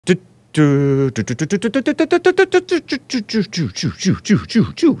And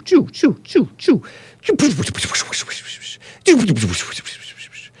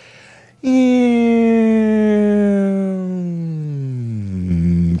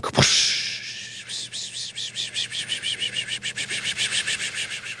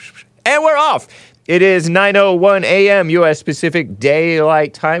we're off. It is 9:01 a.m. U.S. Pacific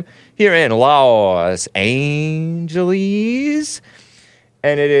Daylight Time here in Los Angeles.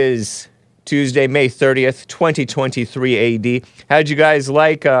 And it is Tuesday, May 30th, 2023 AD. How'd you guys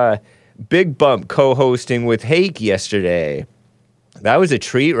like Big Bump co-hosting with Hake yesterday? That was a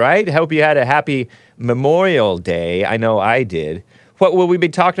treat, right? Hope you had a happy Memorial Day. I know I did. What will we be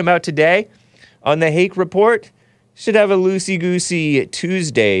talking about today on the Hake Report? Should have a loosey-goosey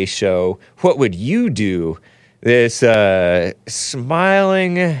Tuesday show. What would you do? This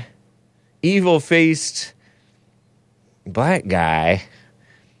smiling, evil-faced black guy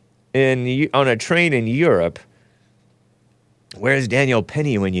on a train in Europe. Where's Daniel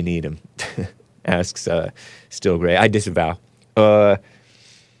Penny when you need him? Asks Still Gray. I disavow.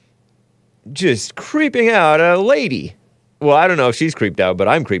 Just creeping out a lady. Well, I don't know if she's creeped out, but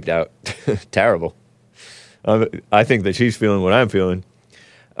I'm creeped out. Terrible. I think that she's feeling what I'm feeling.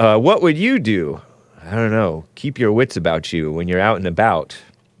 What would you do? I don't know. Keep your wits about you when you're out and about.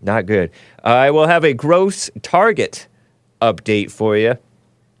 Not good. I will have a gross target update for you.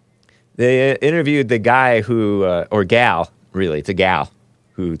 They interviewed the guy who, or gal, really, it's a gal,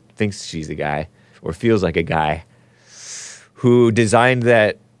 who thinks she's a guy, or feels like a guy, who designed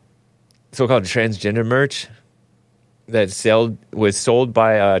that so-called transgender merch that was sold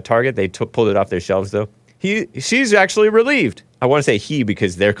by Target. They pulled it off their shelves, though. She's actually relieved. I want to say he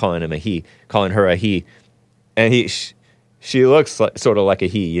because they're calling him a he, calling her a he. And she looks sort of like a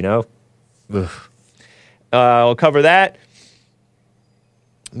he, you know? I'll cover that.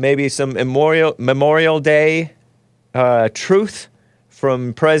 Maybe some Memorial Day truth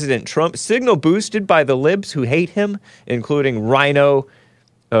from President Trump. Signal boosted by the libs who hate him, including Rhino,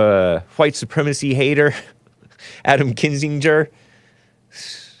 white supremacy hater, Adam Kinzinger.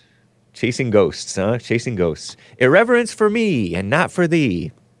 Chasing ghosts, huh? Chasing ghosts. Irreverence for me and not for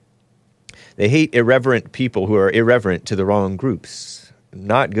thee. They hate irreverent people who are irreverent to the wrong groups.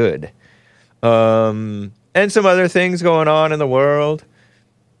 Not good. And some other things going on in the world.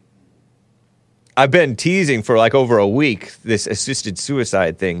 I've been teasing for like over a week this assisted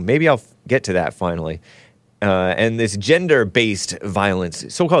suicide thing. Maybe I'll get to that finally. And this gender-based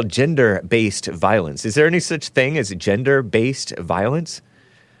violence, so-called gender-based violence. Is there any such thing as gender-based violence?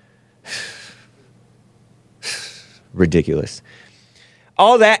 Ridiculous.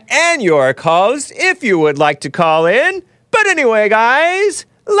 All that and your calls if you would like to call in. But anyway, guys,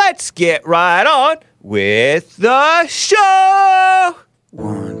 let's get right on with the show.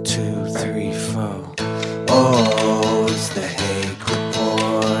 1, 2, 3, 4. Oh, it's the Hake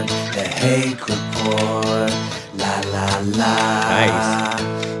Report. The Hake Report. La la la. Nice.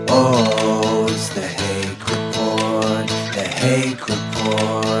 Oh, it's the Hake Report. The Hake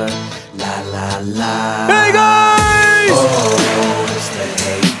Report. La la la. Hey guys! Oh, it's the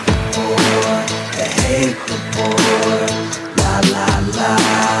Hake Report. The Hake Report. La la la.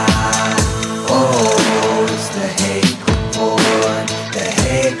 Oh, it's the Hake Report. The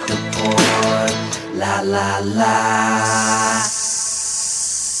Hake Report. La la la.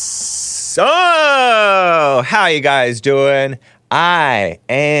 So, how you guys doing? I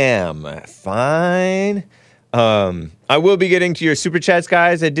am fine. I will be getting to your super chats,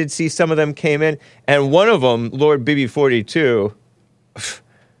 guys. I did see some of them came in, and one of them, Lord BB42,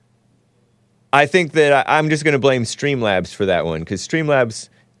 I think that I'm just going to blame Streamlabs for that one, because Streamlabs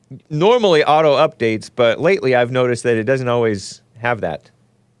normally auto-updates, but lately I've noticed that it doesn't always have that.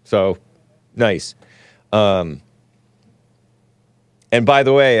 So, nice. And by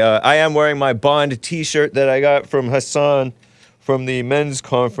the way, I am wearing my Bond t-shirt that I got from Hassan from the men's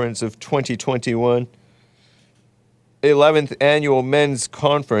conference of 2021. 11th Annual Men's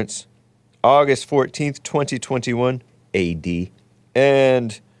Conference, August 14th, 2021, AD.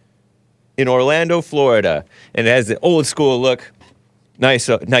 And in Orlando, Florida. And it has the old school look. Nice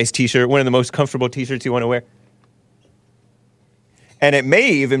t-shirt. One of the most comfortable t-shirts you want to wear. And it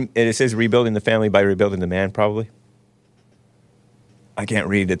may even, it says rebuilding the family by rebuilding the man, probably. I can't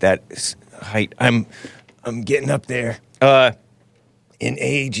read at that height. I'm getting up there. In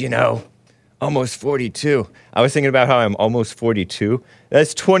age, you know. Almost 42. I was thinking about how I'm almost 42.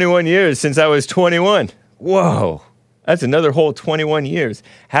 That's 21 years since I was 21. Whoa. That's another whole 21 years.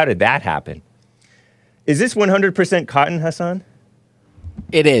 How did that happen? Is this 100% cotton, Hassan?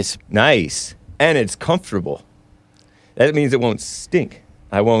 It is. Nice. And it's comfortable. That means it won't stink.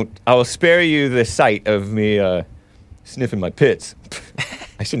 I won't. I will spare you the sight of me sniffing my pits.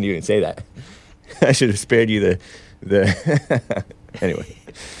 I shouldn't even say that. I should have spared you the. Anyway.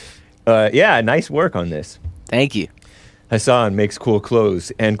 Yeah, nice work on this. Thank you. Hassan makes cool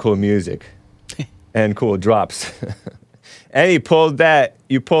clothes and cool music and cool drops. And you pulled that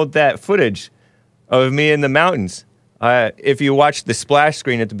footage of me in the mountains. If you watched the splash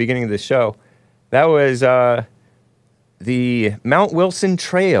screen at the beginning of the show, that was the Mount Wilson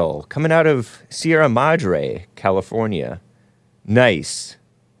Trail coming out of Sierra Madre, California. Nice.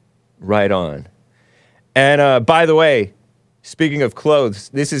 Right on. And by the way, speaking of clothes,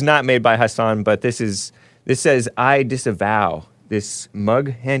 this is not made by Hassan, but this says I disavow, this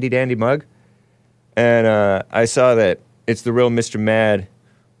mug, handy dandy mug. And I saw that it's the real Mr. Mad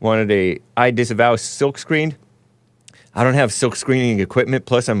wanted a I disavow silk screened. I don't have silk screening equipment,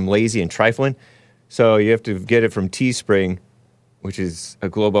 plus I'm lazy and trifling. So you have to get it from Teespring, which is a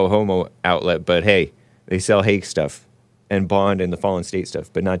Globo Homo outlet. But hey, they sell Hake stuff and Bond and the Fallen State stuff,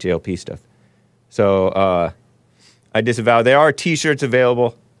 but not JLP stuff. So I disavow. There are T-shirts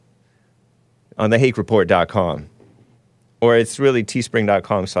available on thehakereport.com. Or it's really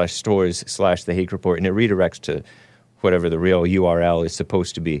teespring.com/stores/thehakereport, and it redirects to whatever the real URL is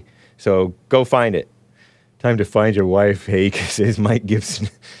supposed to be. So go find it. Time to find your wife, Hake, says Mike Gibson.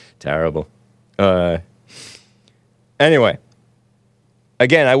 Terrible. Anyway.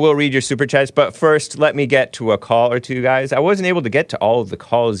 Again, I will read your super chats, but first, let me get to a call or two, guys. I wasn't able to get to all of the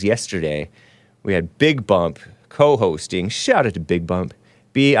calls yesterday. We had Big Bump co-hosting. Shout out to Big Bump.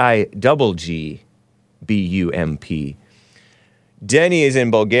 BIGGBUMP. Denny is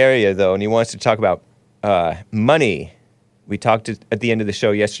in Bulgaria, though, and he wants to talk about money. We talked at the end of the show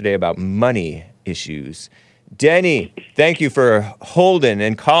yesterday about money issues. Denny, thank you for holding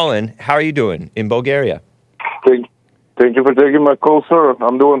and calling. How are you doing in Bulgaria? Thank you for taking my call, sir.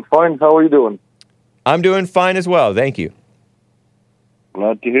 I'm doing fine. How are you doing? I'm doing fine as well. Thank you.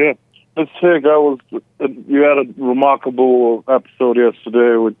 Glad to hear. Let's say, you had a remarkable episode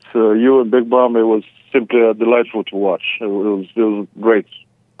yesterday with you and Big Bomb. It was simply delightful to watch. It was great.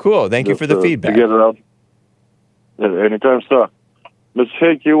 Cool. Thank you for the feedback. To get it out. Anytime, sir. Ms.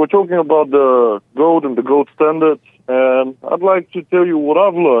 Hake, you were talking about the gold and the gold standard, and I'd like to tell you what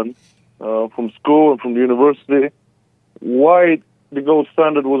I've learned from school and from the university, why the gold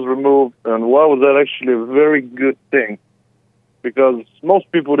standard was removed, and why was that actually a very good thing. Because most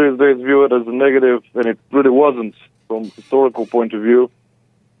people these days view it as a negative, and it really wasn't from a historical point of view.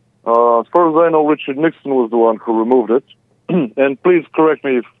 As far as I know, Richard Nixon was the one who removed it. And please correct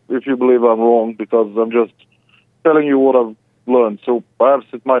me if you believe I'm wrong, because I'm just telling you what I've learned. So perhaps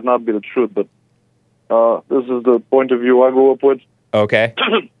it might not be the truth, but this is the point of view I grew up with. Okay.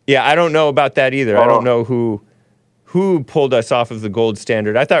 Yeah, I don't know about that either. I don't know who pulled us off of the gold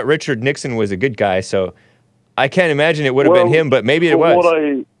standard. I thought Richard Nixon was a good guy, so I can't imagine it would have been him, but maybe it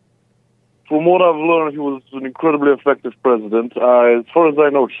was. From what I've learned, he was an incredibly effective president. As far as I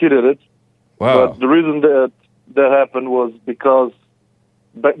know, he did it. Wow. But the reason that happened was because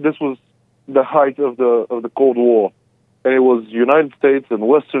this was the height of the Cold War. And it was United States and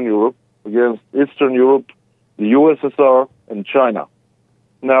Western Europe against Eastern Europe, the USSR, and China.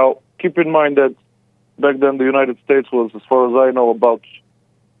 Now, keep in mind that back then the United States was, as far as I know, about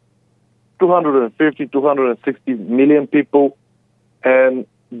 250, 260 million people, and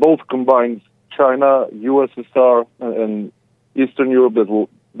both combined, China, USSR, and Eastern Europe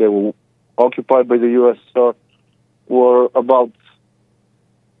they were occupied by the USSR, were about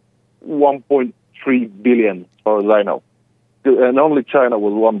 1.3 billion, as far as I know. And only China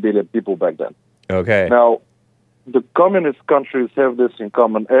was 1 billion people back then. Okay. Now, the communist countries have this in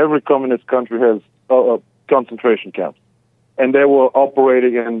common. Every communist country has concentration camps. And they were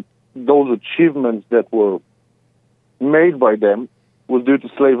operating, and those achievements that were made by them was due to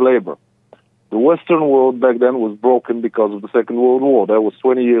slave labor. The Western world back then was broken because of the Second World War. That was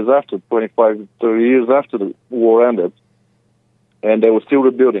 20 years after, 25, 30 years after the war ended. And they were still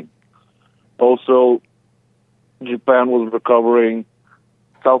rebuilding. Also, Japan was recovering.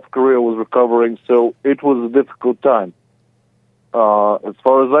 South Korea was recovering. So it was a difficult time. As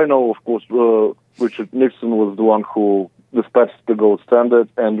far as I know, of course, Richard Nixon was the one who dispatched the gold standard.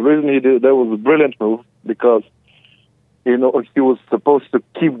 And the reason he did that was a brilliant move because, he was supposed to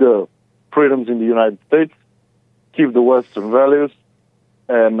keep the freedoms in the United States, keep the Western values,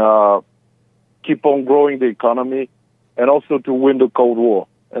 and keep on growing the economy, and also to win the Cold War.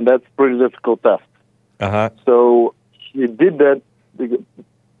 And that's a pretty difficult task. Uh-huh. So he did that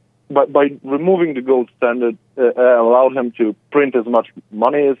by removing the gold standard, allowed him to print as much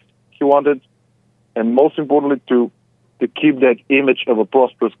money as he wanted, and most importantly, to to keep that image of a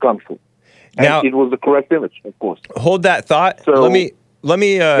prosperous country. And Now- it was the correct image, of course. Hold that thought. So- let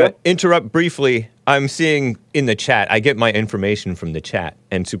me Yeah. interrupt briefly. I'm seeing in the chat. I get my information from the chat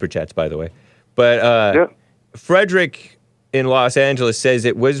and super chats, by the way. But Yeah. Frederick in Los Angeles says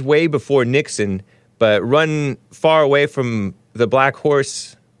it was way before Nixon, but run far away from the black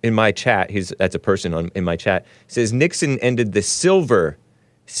horse in my chat. That's a person in my chat. Says Nixon ended the silver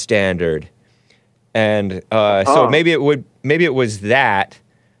standard, and so maybe it was that.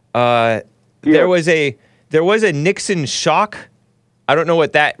 There was a Nixon shock. I don't know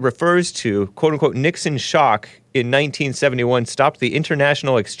what that refers to. "Quote unquote Nixon shock in 1971 stopped the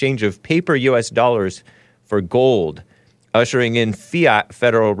international exchange of paper U.S. dollars for gold, ushering in fiat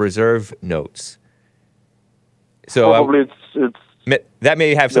Federal Reserve notes." So Probably it's that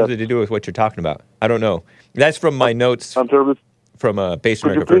may have something to do with what you're talking about. I don't know. That's from my notes on purpose. from Base Could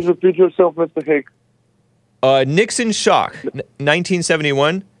you America please First. repeat yourself, Mr. Haig? Nixon shock,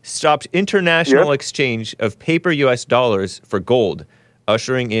 1971, stopped international Yes. exchange of paper U.S. dollars for gold,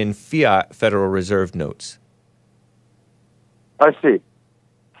 ushering in fiat Federal Reserve notes. I see.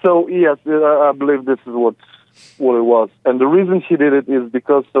 So yes, I believe this is what it was, and the reason he did it is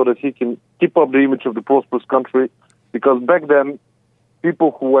because so that he can keep up the image of the prosperous country. Because back then,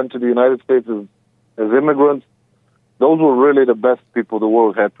 people who went to the United States as immigrants, those were really the best people the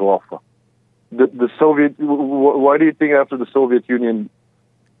world had to offer. The Soviet. Why do you think after the Soviet Union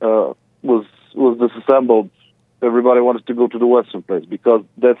was disassembled, everybody wanted to go to the Western place? Because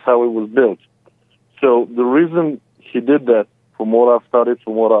that's how it was built. So the reason he did that, from what I've studied,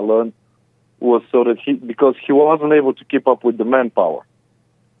 from what I learned, was so that because he wasn't able to keep up with the manpower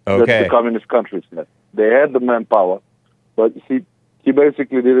that Okay. the communist countries had. They had the manpower, but he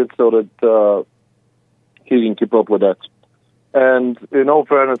basically did it so that he can keep up with that. And in all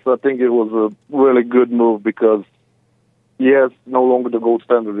fairness, I think it was a really good move because, yes, no longer the gold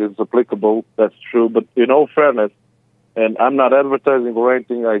standard is applicable. That's true. But in all fairness, and I'm not advertising or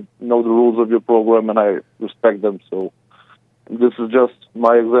anything, I know the rules of your program and I respect them. So this is just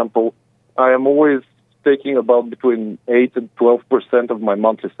my example. I am always taking about between 8 and 12% of my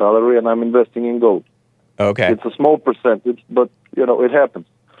monthly salary, and I'm investing in gold. Okay. It's a small percentage, but, it happens.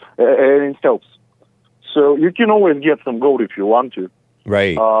 And it helps. So you can always get some gold if you want to.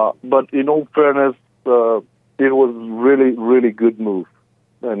 Right. But in all fairness, it was really, really good move.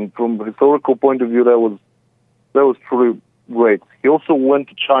 And from a historical point of view, that was truly great. He also went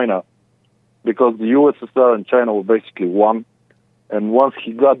to China because the USSR and China were basically one. And once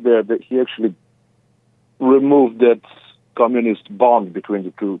he got there, he actually removed that communist bond between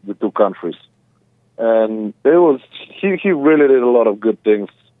the two countries. And he really did a lot of good things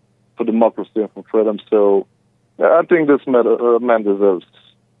for democracy and for freedom. So I think this man deserves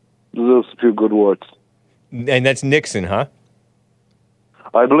a few good words. And that's Nixon, huh?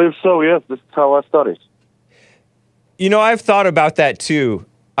 I believe so, yes. This is how I studied. I've thought about that too.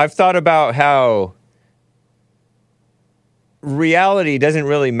 I've thought about how reality doesn't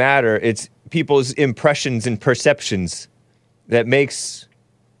really matter. It's people's impressions and perceptions that makes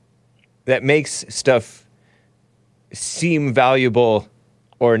stuff seem valuable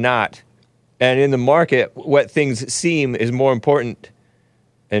or not. And in the market, what things seem is more important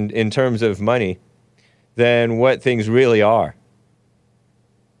and in terms of money than what things really are.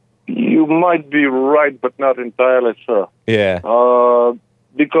 You might be right, but not entirely, sir. Yeah.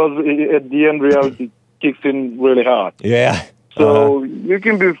 Because at the end, reality kicks in really hard. Yeah. So you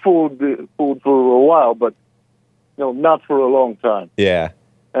can be fooled for a while, but not for a long time. Yeah.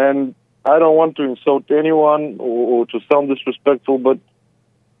 And I don't want to insult anyone or to sound disrespectful, but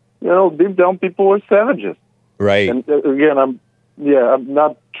deep down, people are savages. Right. And again, I'm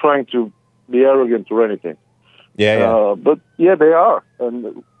not trying to be arrogant or anything. Yeah. But yeah, they are,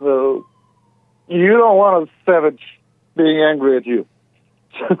 and you don't want a savage being angry at you.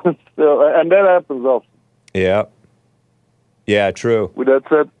 So, and that happens often. Yeah. Yeah, true. With that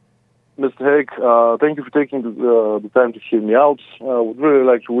said, Mr. Haig, thank you for taking the time to hear me out. I would really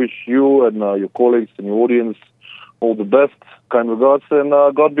like to wish you and your colleagues and your audience all the best. Kind regards, and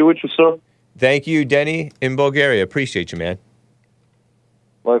God be with you, sir. Thank you, Denny, in Bulgaria. Appreciate you, man.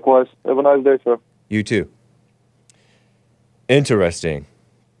 Likewise. Have a nice day, sir. You too. Interesting.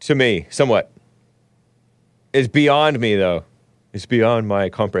 To me, somewhat. It's beyond me, though. It's beyond my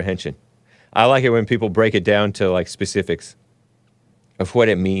comprehension. I like it when people break it down to, like, specifics of what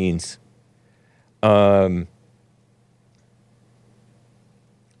it means.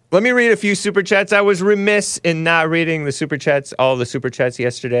 Let me read a few super chats. I was remiss in not reading the super chats, all the super chats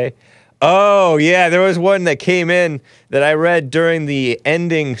yesterday. Oh, yeah, there was one that came in that I read during the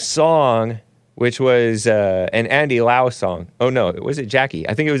ending song which was an Andy Lau song. Oh, no, was it Jackie?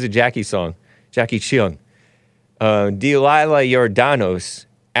 I think it was a Jackie song, Jackie Cheung. Delilah Jordanos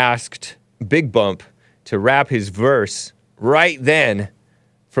asked Big Bump to rap his verse right then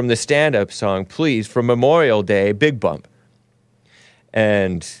from the stand-up song, Please, for Memorial Day, Big Bump.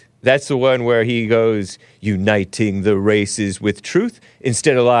 And that's the one where he goes, uniting the races with truth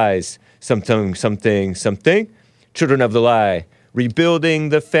instead of lies. Something, something, something. Children of the lie. Rebuilding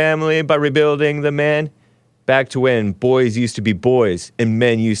the family by rebuilding the man. Back to when boys used to be boys and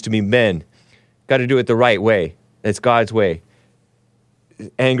men used to be men. Got to do it the right way. That's God's way.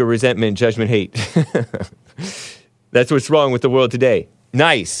 Anger, resentment, judgment, hate. That's what's wrong with the world today.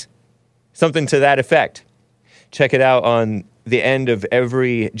 Nice. Something to that effect. Check it out on the end of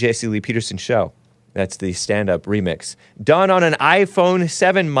every Jesse Lee Peterson show. That's the stand-up remix. Done on an iPhone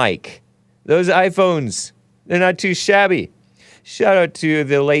 7 mic. Those iPhones, they're not too shabby. Shout out to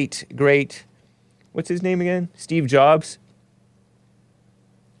the late, great, what's his name again? Steve Jobs.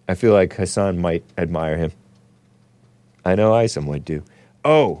 I feel like Hassan might admire him. I know I somewhat do.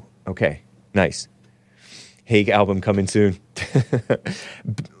 Oh, okay. Nice. Hake album coming soon.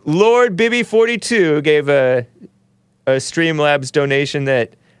 Lord Bibby42 gave a Streamlabs donation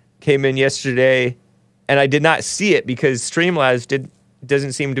that came in yesterday, and I did not see it because Streamlabs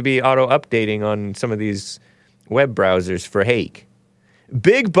doesn't seem to be auto-updating on some of these web browsers for Hake.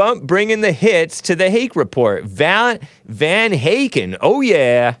 Big Bump bringing the hits to the Hake Report. Van Haken. Oh,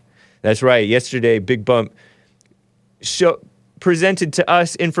 yeah. That's right. Yesterday, Big Bump presented to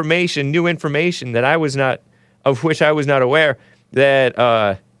us new information of which I was not aware,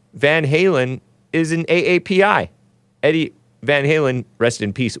 that Van Halen is an AAPI. Eddie Van Halen, rest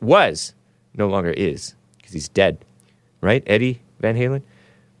in peace, no longer is, because he's dead. Right? Eddie Van Halen?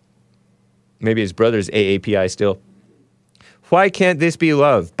 Maybe his brother's AAPI still. Why Can't This Be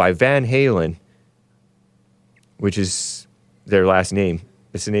Love by Van Halen, which is their last name.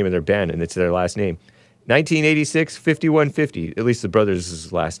 It's the name of their band, and it's their last name. 1986, 5150, at least the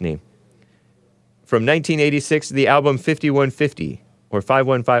brother's last name. From 1986, the album 5150, or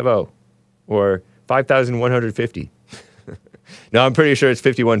 5150, or 5150. No, I'm pretty sure it's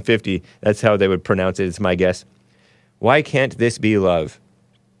 5150. That's how they would pronounce it. It's my guess. Why Can't This Be Love?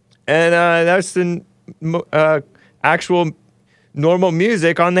 And that's the actual normal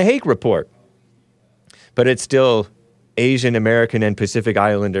music on the Hake Report. But it's still Asian American and Pacific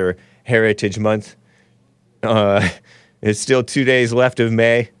Islander Heritage Month. It's still 2 days left of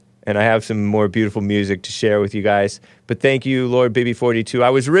May, and I have some more beautiful music to share with you guys. But thank you, Lord Bibby42. I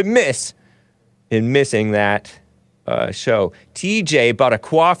was remiss in missing that show. TJ bought a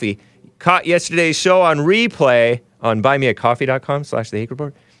coffee, caught yesterday's show on replay on buymeacoffee.com/The Hake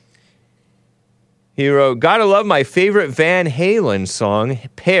Report. He wrote, gotta love my favorite Van Halen song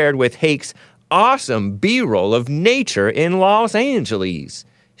paired with Hake's awesome B-roll of nature in Los Angeles.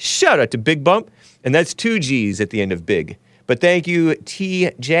 Shout out to Big Bump. And that's 2 G's at the end of big. But thank you,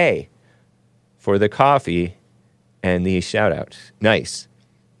 TJ, for the coffee and the shout-out. Nice.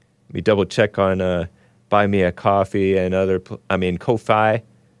 Let me double-check on Buy Me a Coffee and Ko-Fi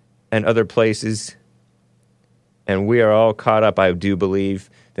and other places. And we are all caught up, I do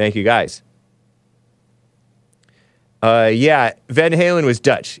believe. Thank you, guys. Yeah, Van Halen was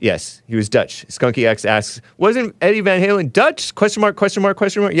Dutch. Yes, he was Dutch. Skunky X asks, wasn't Eddie Van Halen Dutch? Question mark, question mark,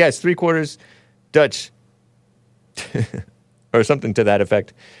 question mark. Yes, 3/4 Dutch. Or something to that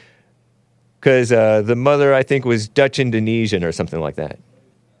effect. Because the mother, I think, was Dutch Indonesian or something like that.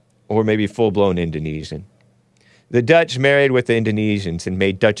 Or maybe full-blown Indonesian. The Dutch married with the Indonesians and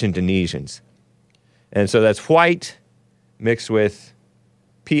made Dutch Indonesians. And so that's white mixed with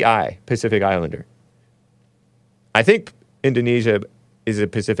PI, Pacific Islander. I think Indonesia is a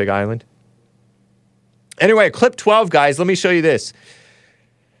Pacific island. Anyway, clip 12, guys. Let me show you this.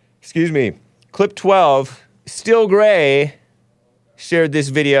 Excuse me. Clip 12, Still Gray shared this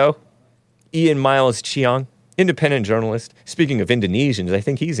video. Ian Miles Chiang, independent journalist. Speaking of Indonesians, I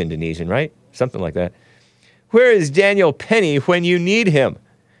think he's Indonesian, right? Something like that. Where is Daniel Penny when you need him?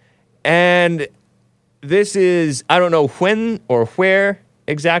 And this is, I don't know when or where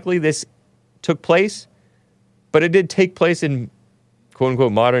exactly this took place, but it did take place in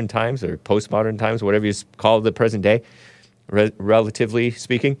quote-unquote modern times or postmodern times, whatever you call the present day, relatively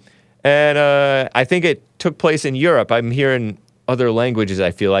speaking. And I think it took place in Europe. I'm hearing other languages,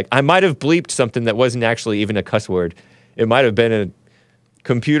 I feel like. I might have bleeped something that wasn't actually even a cuss word. It might have been a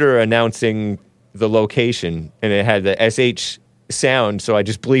computer announcing the location, and it had the SH sound, so I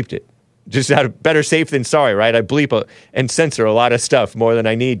just bleeped it. Just out of better safe than sorry, right? I bleep and censor a lot of stuff more than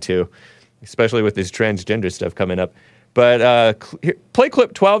I need to, especially with this transgender stuff coming up. But play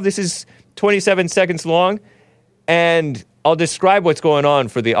clip 12. This is 27 seconds long, and I'll describe what's going on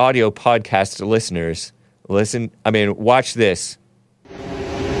for the audio podcast listeners. Watch this.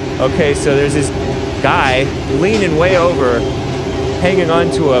 Okay, so there's this guy leaning way over, hanging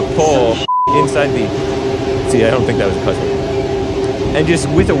onto a pole inside the... See, I don't think that was a cuss word. And just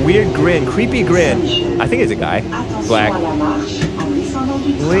with a weird grin, creepy grin, I think it's a guy, black,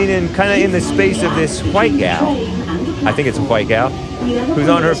 leaning kind of in the space of this white gal. I think it's a white gal, who's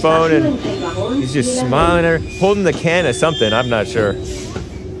on her phone and he's just smiling at her, holding the can of something, I'm not sure.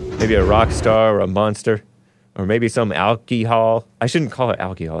 Maybe a rock star or a monster, or maybe some alcohol. I shouldn't call it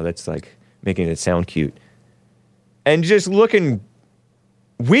alcohol, that's like making it sound cute. And just looking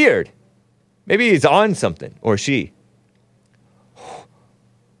weird. Maybe he's on something, or she.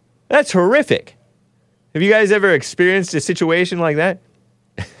 That's horrific. Have you guys ever experienced a situation like that?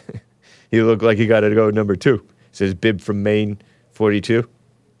 You look like you got to go number 2. Says Bib from Maine, 42.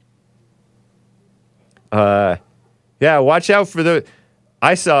 Yeah, watch out for the...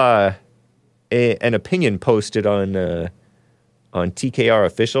 I saw an opinion posted on TKR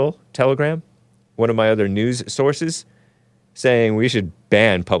Official Telegram, one of my other news sources, saying we should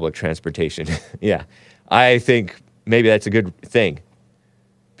ban public transportation. Yeah, I think maybe that's a good thing.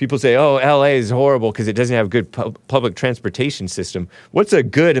 People say, oh, LA is horrible because it doesn't have a good public transportation system. What's a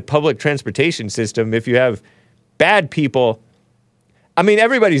good public transportation system if you have bad people? I mean,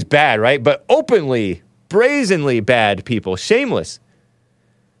 everybody's bad, right? But openly, brazenly bad people, shameless.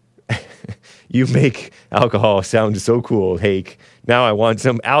 You make alcohol sound so cool, Hake. Now I want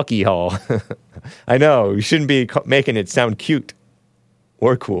some alcohol. I know, you shouldn't be making it sound cute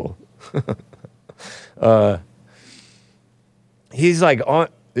or cool. He's like,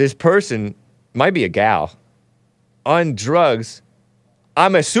 this person, might be a gal, on drugs.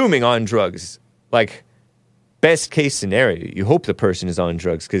 I'm assuming on drugs. Like, best case scenario, you hope the person is on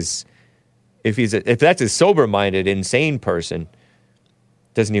drugs, because if that's a sober-minded, insane person,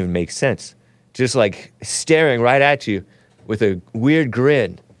 doesn't even make sense. Just like staring right at you with a weird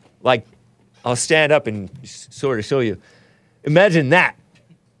grin. Like, I'll stand up and sort of show you. Imagine that.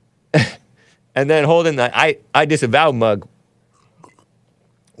 And then holding the I disavow mug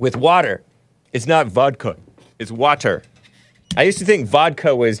with water. It's not vodka. It's water. I used to think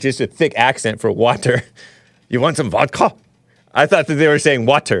vodka was just a thick accent for water. You want some vodka? I thought that they were saying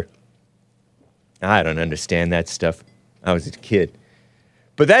water. I don't understand that stuff. I was a kid.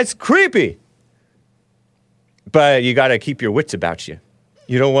 But that's creepy. But you got to keep your wits about you.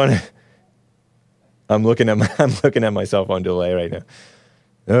 You don't want to... I'm looking at myself on delay right now.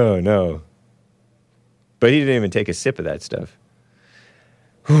 Oh, no. But he didn't even take a sip of that stuff.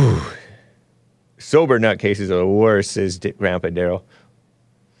 Whew. Sober nutcases are the worst, says Grandpa Daryl.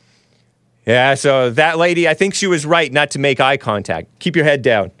 Yeah, so that lady, I think she was right not to make eye contact. Keep your head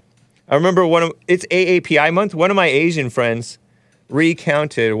down. I remember it's AAPI month. One of my Asian friends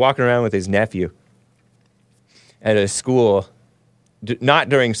recounted walking around with his nephew at a school, not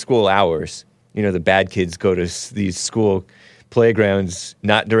during school hours. You know, the bad kids go to these school playgrounds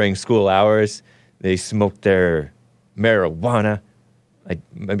not during school hours. They smoke their marijuana.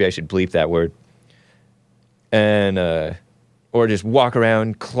 Maybe I should bleep that word. And, or just walk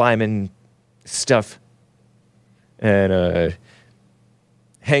around climbing stuff and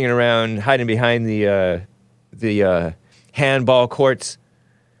hanging around, hiding behind the handball courts.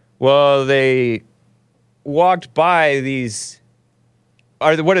 Well, they walked by these,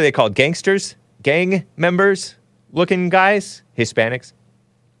 what are they called? Gangsters? Gang members looking guys? Hispanics?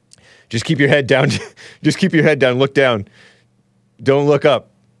 Just keep your head down. Just keep your head down. Look down. Don't look up.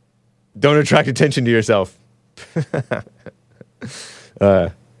 Don't attract attention to yourself.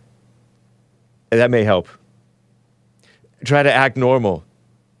 That may help. Try to act normal.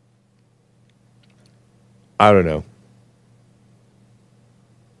 I don't know.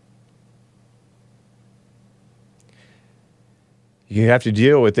 You have to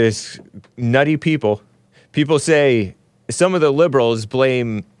deal with this nutty people. People say some of the liberals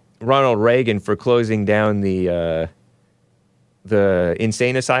blame Ronald Reagan for closing down the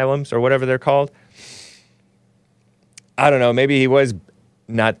insane asylums or whatever they're called. I don't know. Maybe he was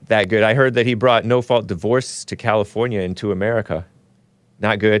not that good. I heard that he brought no-fault divorce to California and to America.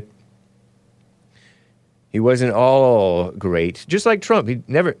 Not good. He wasn't all great. Just like Trump.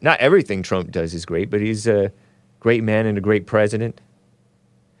 Not everything Trump does is great, but he's a great man and a great president.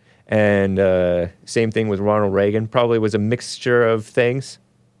 And same thing with Ronald Reagan. Probably was a mixture of things.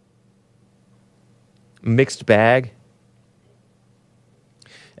 Mixed bag.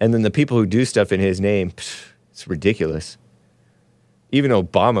 And then the people who do stuff in his name, it's ridiculous. Even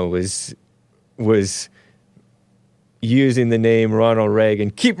Obama was using the name Ronald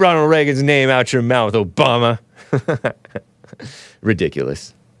Reagan. Keep Ronald Reagan's name out your mouth, Obama.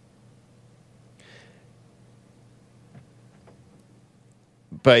 Ridiculous.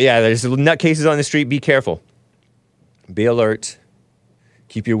 But yeah, there's nutcases on the street. Be careful. Be alert.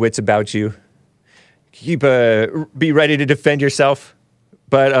 Keep your wits about you. Be ready to defend yourself.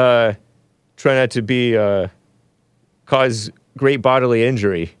 But try not to cause great bodily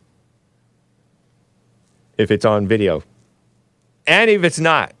injury if it's on video. And if it's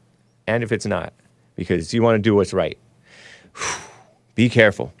not. Because you want to do what's right. Be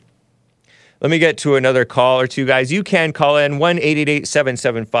careful. Let me get to another call or two, guys. You can call in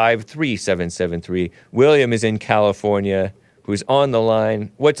 1-888-775-3773. William is in California, who's on the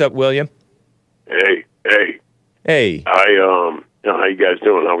line. What's up, William? Hey. Hey. How you guys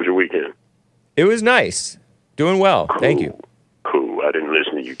doing? How was your weekend? It was nice. Doing well. Cool. Thank you. Cool. I didn't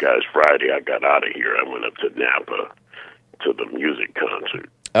listen to you guys Friday. I got out of here. I went up to Napa to the music concert.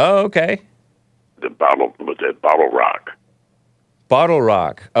 Oh, okay. Bottle Rock. Bottle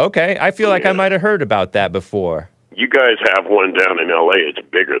Rock. Okay. I feel like I might have heard about that before. You guys have one down in L.A. It's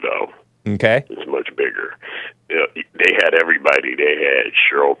bigger, though. Okay. It's much bigger. They had everybody. They had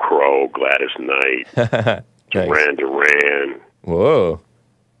Sheryl Crow, Gladys Knight, Nice. Duran, Whoa.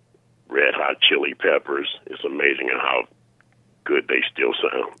 Red Hot Chili Peppers. It's amazing how good they still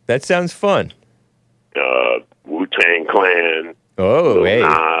sound. That sounds fun. Wu-Tang Clan, Oh, Lil hey.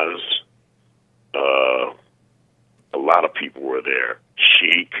 Nas, a lot of people were there.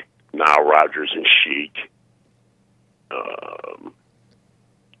 Chic, Nile Rodgers and Chic.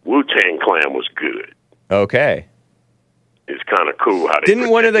 Wu-Tang Clan was good. Okay. It's kind of cool how they Didn't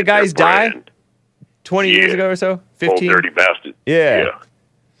one of the protected guys their die brand. 20 years ago or so? 15? Old Dirty Bastard. Yeah.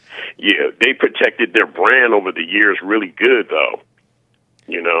 Yeah, they protected their brand over the years really good, though.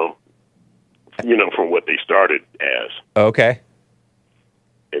 You know, from what they started as. Okay.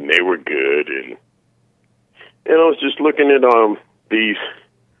 And they were good. And I was just looking at these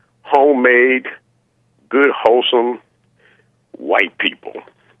homemade, good, wholesome white people.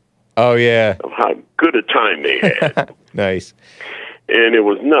 Oh, yeah. Of how good a time they had. Nice. And there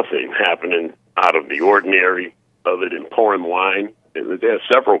was nothing happening out of the ordinary other than pouring wine. And they had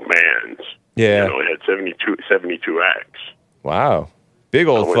several bands. Yeah. You know, it had 72 acts. Wow. Big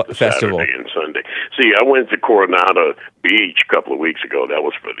I old went to festival. Saturday and Sunday. See, I went to Coronado Beach a couple of weeks ago. That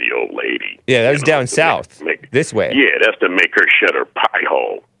was for the old lady. Yeah, that was down south. This way. Yeah, that's to make her shut her pie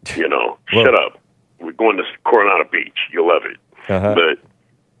hole. You know, Whoa. shut up. We're going to Coronado Beach. You'll love it. Uh-huh. But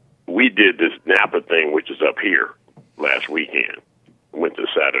we did this Napa thing, which is up here, last weekend. Went to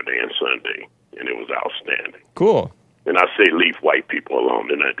Saturday and Sunday, and it was outstanding. Cool. And I say leave white people alone.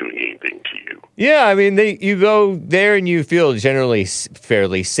 They're not doing anything to you. Yeah, I mean, you go there and you feel generally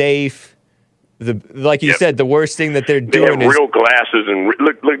fairly safe. Like you said, the worst thing that they're They doing have is... real glasses, and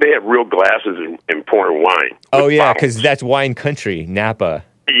look, they have real glasses and pouring wine. Oh, yeah, bottles. because that's wine country, Napa.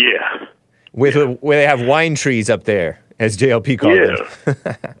 Yeah. Where they have wine trees up there, as JLP called them.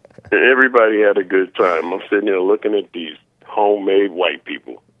 And everybody had a good time. I'm sitting there looking at these homemade white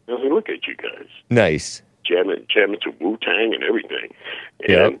people. I said, look at you guys. Nice. Jamming to Wu-Tang and everything. And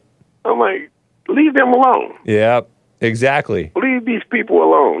Yep. I'm like, leave them alone. Yep, exactly. Leave these people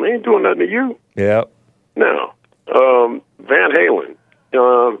alone. They ain't doing nothing to you. Yep. No. Van Halen.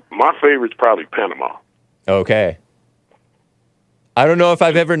 My favorite's probably Panama. Okay. I don't know if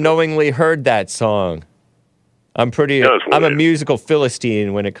I've ever knowingly heard that song. I'm a musical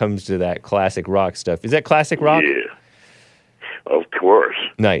Philistine when it comes to that classic rock stuff. Is that classic rock? Yeah. Of course.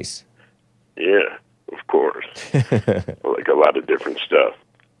 Nice. Yeah, of course. Like a lot of different stuff.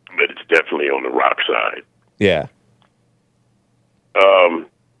 But it's definitely on the rock side. Yeah.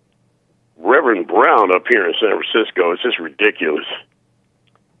 Reverend Brown up here in San Francisco, it's just ridiculous.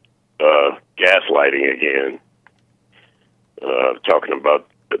 Gaslighting again. Talking about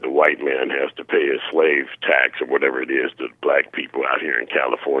that the white man has to pay a slave tax or whatever it is to black people out here in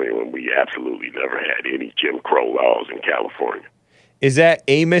California when we absolutely never had any Jim Crow laws in California. Is that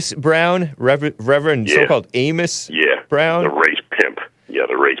Amos Brown? Reverend so-called Amos Brown? The race pimp. Yeah,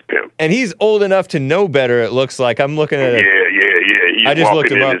 the race pimp. And he's old enough to know better, it looks like. I'm looking at it. Yeah. I just looked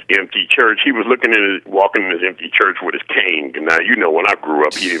him up. His empty church. He was walking in his empty church with his cane. Now, you know, when I grew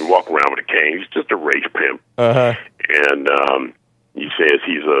up, he didn't walk around with a cane. He's just a race pimp. Uh-huh. And he says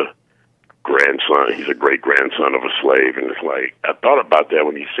he's a grandson. He's a great-grandson of a slave. And it's like, I thought about that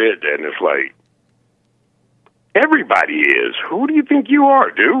when he said that, and it's like, everybody is. Who do you think you are,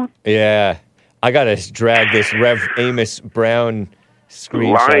 dude? Yeah. I got to drag this Rev Amos Brown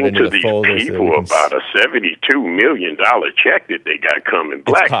screenshot lying into to the these folder so people we can about a $72 million check that they got coming.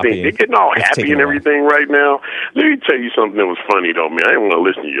 Blacks think copying. they're getting all It's happy taking and a while. everything right now. Let me tell you something that was funny, though, man. I didn't want to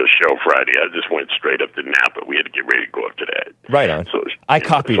listen to your show Friday. I just went straight up to Napa. We had to get ready to go up to that. Right on. So I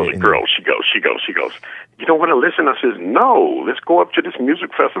copied so it the in girl, she goes, you don't want to listen? I says, no, let's go up to this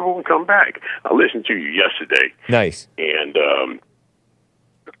music festival and come back. I listened to you yesterday. Nice. And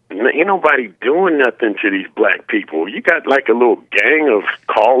ain't nobody doing nothing to these black people. You got like a little gang of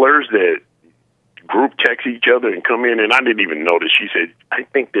callers that group text each other and come in, and I didn't even notice. She said, I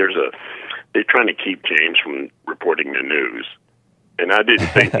think they're trying to keep James from reporting the news. And I didn't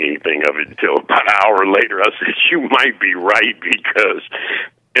think anything of it until about an hour later. I said, you might be right, because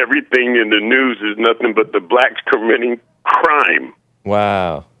everything in the news is nothing but the blacks committing crime.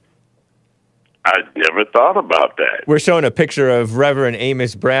 Wow. I never thought about that. We're showing a picture of Reverend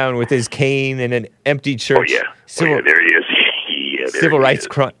Amos Brown with his cane in an empty church. Oh, yeah. There he is. Yeah, there civil he rights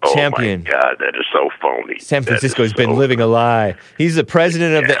is. champion. Oh, my God, that is so phony. San Francisco's been living a lie. He's the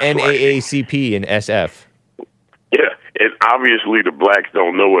president of the NAACP in SF. Yeah, and obviously the blacks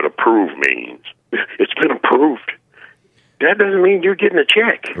don't know what approve means. It's been approved. That doesn't mean you're getting a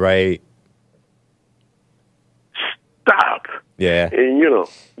check. Right. Stop. Yeah. And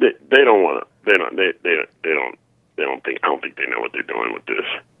they don't want to. They don't think. I don't think they know what they're doing with this.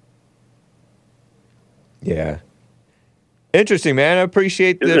 Yeah. Interesting, man. I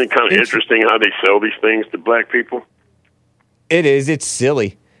appreciate Isn't it kind of interesting how they sell these things to black people? It is. It's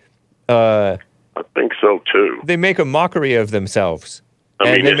silly. I think so too. They make a mockery of themselves.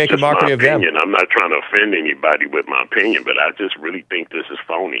 I mean, they it's make a just mockery my of them. opinion. I'm not trying to offend anybody with my opinion, but I just really think this is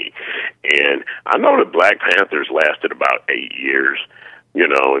phony. And I know the Black Panthers lasted about 8 years,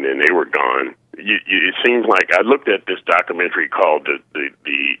 and then they were gone. It seems like I looked at this documentary called the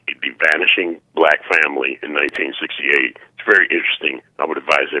Vanishing Black Family in 1968. It's very interesting. I would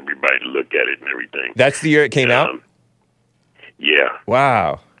advise everybody to look at it and everything. That's the year it came out? Yeah.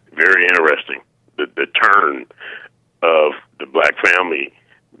 Wow. Very interesting. The turn of the black family,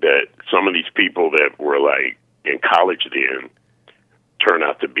 that some of these people that were like in college then turn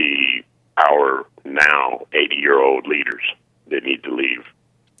out to be our now 80-year-old leaders that need to leave.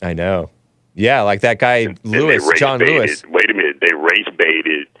 I know. Yeah, like that guy Lewis, John Lewis. Wait a minute, they race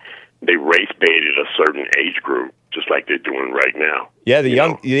baited a certain age group, just like they're doing right now. Yeah, the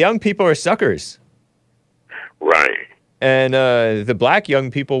young people are suckers. Right. And the black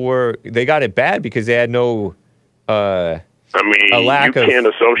young people they got it bad because they had no you can't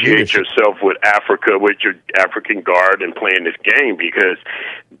associate yourself with Africa, with your African guard and playing this game, because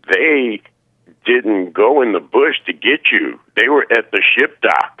they didn't go in the bush to get you. They were at the ship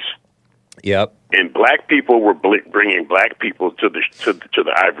docks. Yep. And black people were bringing black people to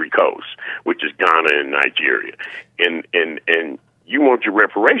the Ivory Coast, which is Ghana and Nigeria. And you want your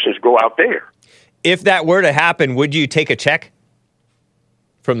reparations, go out there. If that were to happen, would you take a check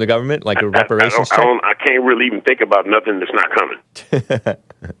from the government, like a reparations check? I can't really even think about nothing that's not coming.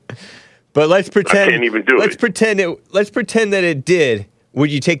 But let's pretend. I can't even do it. Let's pretend that it did.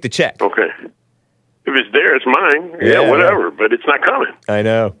 Would you take the check? Okay. If it's there, it's mine. Yeah, whatever. But it's not coming. I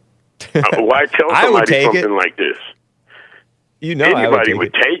know. Why tell somebody something like this? Anybody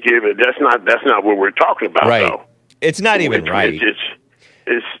would take it, but that's not what we're talking about, right. though. It's not even right.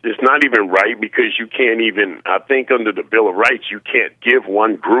 It's not even right, because you can't even, I think under the Bill of Rights, you can't give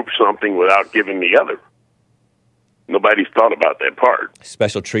one group something without giving the other. Nobody's thought about that part.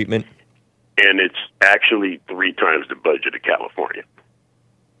 Special treatment. And it's actually 3 times the budget of California.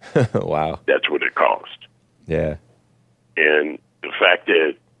 Wow. That's what it cost. Yeah. And the fact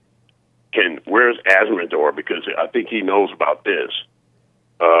that, where's Asmodor? Because I think he knows about this.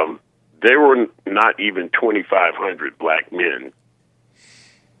 There were not even 2,500 black men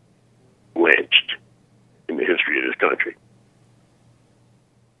lynched in the history of this country.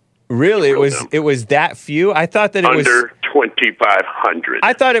 Really? It was that few? I thought that it was under 2,500.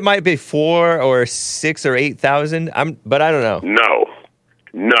 I thought it might be 4 or 6 or 8,000. But I don't know.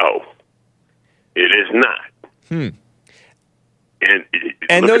 No, it is not.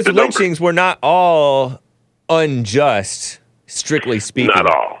 And those lynchings were not all unjust, strictly speaking.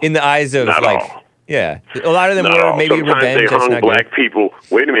 Not all. In the eyes of all. Yeah, a lot of them Not were all. maybe Sometimes revenge. they hung that's not black good. people.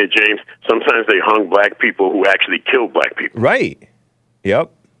 Wait a minute, James. Sometimes they hung black people who actually killed black people. Right.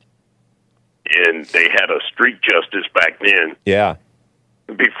 Yep. And they had a street justice back then. Yeah.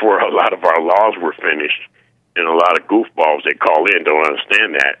 Before a lot of our laws were finished, and a lot of goofballs that call in don't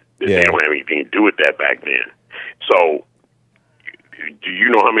understand that they don't have anything to do with that back then. So, do you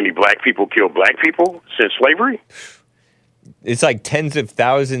know how many black people killed black people since slavery? It's like tens of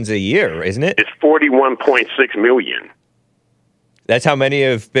thousands a year, isn't it? It's 41.6 million. That's how many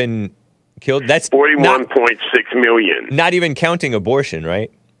have been killed? That's 41.6 million. Not even counting abortion,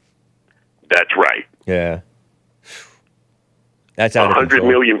 right? That's right. Yeah. That's out of 100 control.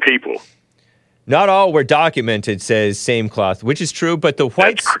 million people. Not all were documented, says Same Cloth, which is true, but the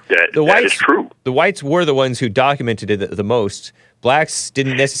whites... That is true. The whites were the ones who documented it the most. Blacks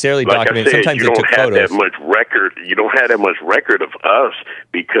didn't necessarily Like document. I said, Sometimes you they don't took have photos. that much record. You don't have that much record of us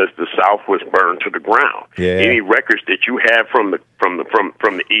because the South was burned to the ground. Yeah. Any records that you have from the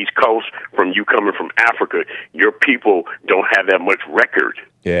East Coast, from you coming from Africa, your people don't have that much record.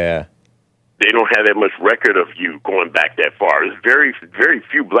 Yeah. They don't have that much record of you going back that far. There's very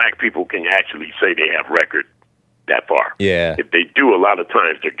few black people can actually say they have record that far. Yeah. If they do, a lot of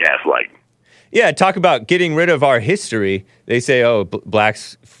times they're gaslighting. Yeah, talk about getting rid of our history. They say,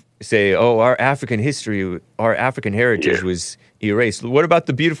 blacks say, our African history, our African heritage was erased. What about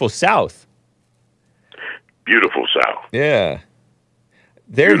the beautiful South? Beautiful South. Yeah.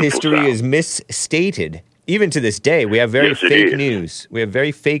 Their Beautiful history South. is misstated. Even to this day, we have very Yes, it fake is. news. We have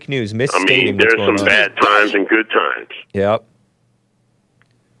very fake news I misstating mean, what's there's going some on. bad times and good times. Yep.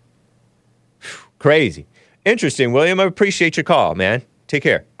 Crazy. Interesting, William. I appreciate your call, man. Take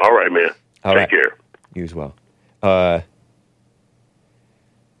care. All right, man. All Take right. care. You as well.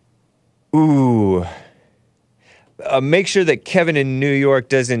 Make sure that Kevin in New York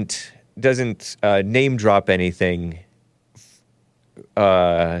doesn't name drop anything.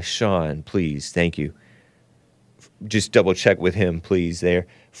 Sean, please. Thank you. Just double check with him, please, there.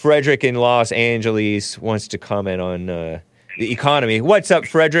 Frederick in Los Angeles wants to comment on the economy. What's up,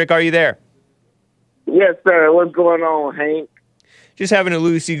 Frederick? Are you there? Yes, sir. What's going on, Hank? Just having a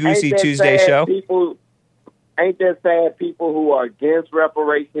loosey-goosey Ain't that Tuesday sad show. Ain't that sad people who are against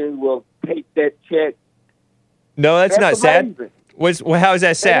reparations will take that check? No, that's not sad. amazing. How is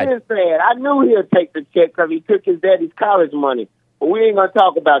that sad? It is sad. I knew he'd take the check because he took his daddy's college money. But we ain't going to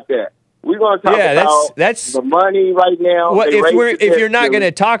talk about that. We're going to talk about that's the money right now. Well, and if you're not going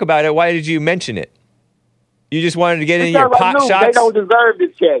to talk about it, why did you mention it? You just wanted to get in your Because pot I knew shots. They don't deserve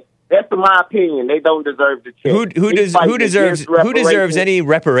the check. That's my opinion. They don't deserve the check. Who deserves any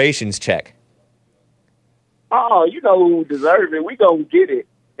reparations check? Oh, you know who deserves it. We gonna get it.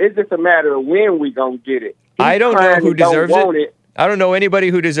 It's just a matter of when we gonna get it. I don't know who deserves it. I don't know anybody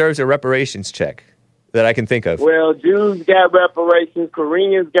who deserves a reparations check that I can think of. Well, Jews got reparations.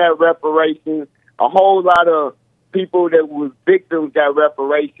 Koreans got reparations. A whole lot of people that was victims got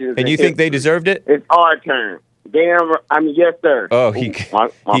reparations. And you think they deserved it? It's our turn. Yes, sir. Oh, he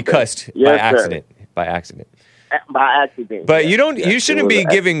cussed by accident. By accident. By accident. But you shouldn't be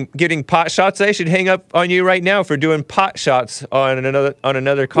getting pot shots. They should hang up on you right now for doing pot shots on another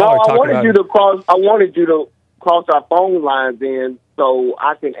caller. No, I wanted you to cross our phone lines in so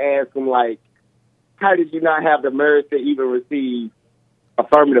I can ask them, like, how did you not have the merits to even receive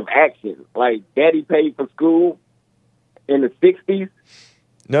affirmative action? Like, Daddy paid for school in the 60s.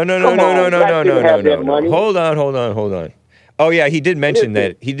 No. Hold on. Oh yeah, he did mention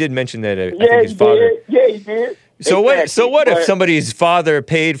that. He did mention that. I think his father. Yeah, he did. So exactly. what if somebody's father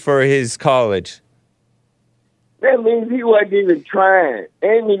paid for his college? That means he wasn't even trying.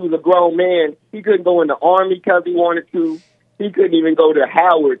 And he was a grown man. He couldn't go in the Army because he wanted to. He couldn't even go to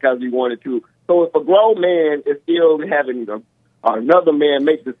Howard because he wanted to. So if a grown man is still having another man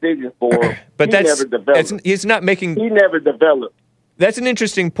make decisions for him, but he never developed. He's not making. He never developed. That's an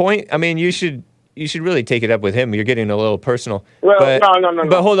interesting point. I mean, you should really take it up with him. You're getting a little personal. Well, no.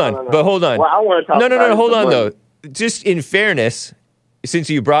 But hold on. Well, I want to talk No. Hold on, though. Just in fairness, since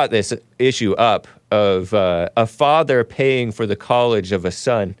you brought this issue up of a father paying for the college of a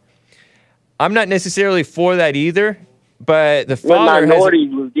son, I'm not necessarily for that either. But the father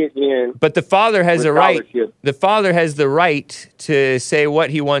has a right. The father has the right to say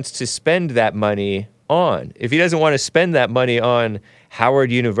what he wants to spend that money on. If he doesn't want to spend that money on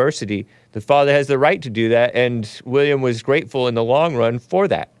Howard University, the father has the right to do that, and William was grateful in the long run for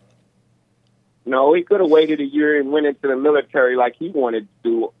that. No, he could have waited a year and went into the military like he wanted to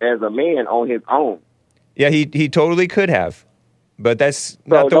do as a man on his own. Yeah, he totally could have, but that's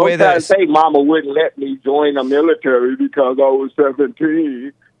not the way that. Don't say Mama wouldn't let me join the military because I was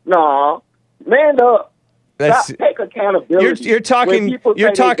 17. No, man up. Take accountability. You're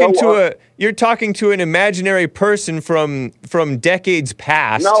talking to an imaginary person from decades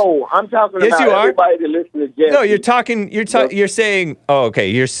past. No, I'm talking about everybody that listens to Jesse. No, you're saying. Oh, okay.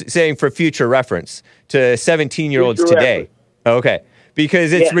 You're saying for future reference to 17-year-olds today. Okay,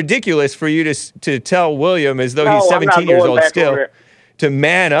 because it's ridiculous for you to tell William as though he's 17 years old still to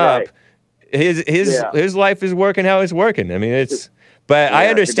man up. His life is working how it's working. I mean, it's. But I Yeah,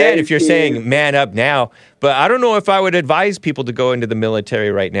 understand today's if you're kids- saying man up now, but I don't know if I would advise people to go into the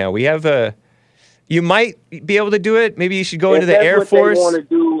military right now. We have you might be able to do it. Maybe you should go into the Air If that's Force. what they want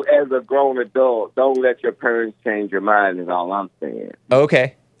to do as a grown adult, don't let your parents change your mind is all I'm saying.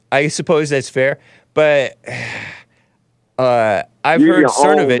 Okay. I suppose that's fair. But I've You're heard your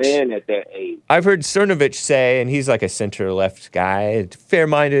own Cernovich. man at that age. I've heard Cernovich say, and he's like a center-left guy,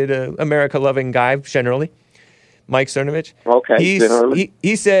 fair-minded, America-loving guy generally. Mike Cernovich. Okay, generally.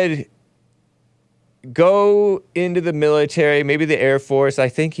 He said, go into the military, maybe the Air Force. I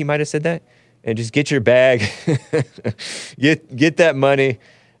think he might have said that, and just get your bag, get that money,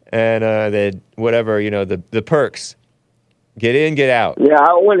 and the whatever the perks. Get in, get out. Yeah,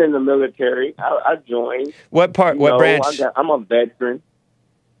 I went in the military. I joined. What part? What branch? I'm a veteran,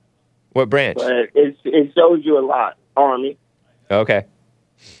 What branch? but it shows you a lot. Army. Okay.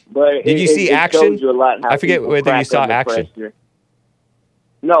 But Did you see it action? shows you a lot how I forget people whether you crack saw under action. pressure.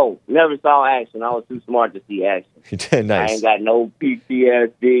 No, never saw action. I was too smart to see action. I Nice. ain't got no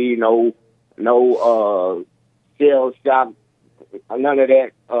PTSD, no shell shock, none of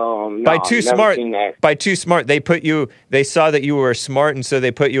that. By no, too never smart. seen that. By too smart, they saw that you were smart, and so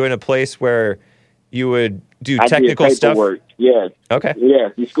they put you in a place where you would do I technical did stuff. paperwork. Yes. Okay.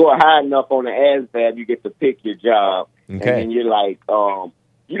 Yes. You score high enough on the ASVAB, you get to pick your job. Okay. And then you're like,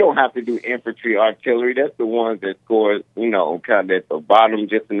 you don't have to do infantry, artillery. That's the ones that score, kind of at the bottom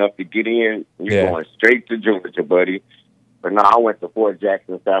just enough to get in. You're Yeah. going straight to Georgia, buddy. But no, I went to Fort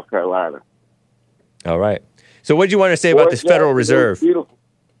Jackson, South Carolina. All right. So what did you want to say about Fort this Federal Jackson was Reserve? beautiful.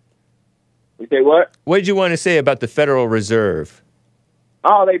 You say what? What did you want to say about the Federal Reserve?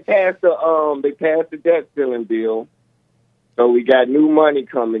 Oh, they passed the debt ceiling bill. So we got new money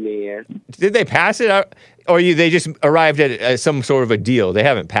coming in. Did they pass it, or they just arrived at some sort of a deal? They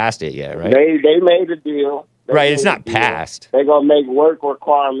haven't passed it yet, right? They made a deal. Right, it's not passed. They're gonna make work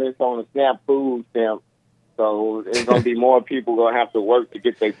requirements on the SNAP food stamp. So there's gonna be more people gonna have to work to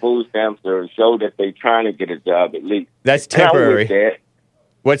get their food stamps or show that they're trying to get a job at least. That's And I'm with temporary.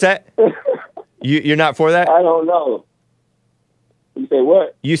 What's that? You're not for that? I don't know. You say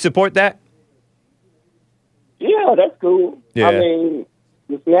what? You support that? Yeah, that's cool. Yeah. I mean,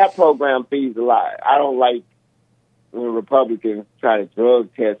 the SNAP program fees a lot. I don't like when Republicans try to drug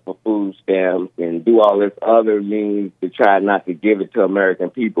test for food stamps and do all this other means to try not to give it to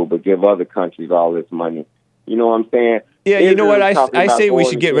American people, but give other countries all this money. You know what I'm saying? Yeah, you know what? Israel's talking I about say we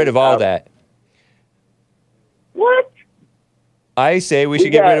going should get rid of all against that. What? I say we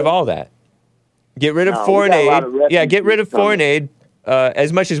should get rid of all that. Get rid of No, foreign we got a aid. lot of Yeah, get rid of refugees coming. foreign aid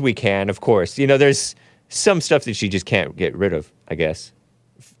as much as we can, of course. There's some stuff that you just can't get rid of, I guess,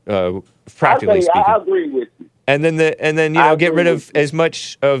 practically speaking. I agree with you. And then I get agree rid with of as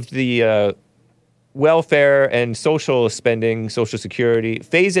much of the welfare and social spending, Social Security.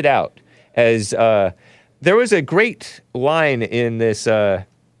 Phase it out. As there was a great line in this thing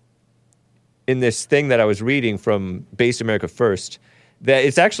that I was reading from Base America First, that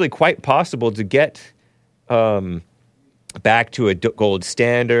it's actually quite possible to get back to a gold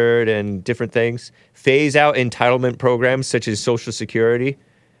standard and different things. Phase out entitlement programs such as Social Security.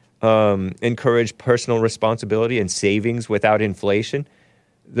 Encourage personal responsibility and savings without inflation.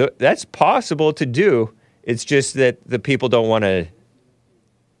 That's possible to do. It's just that the people don't want to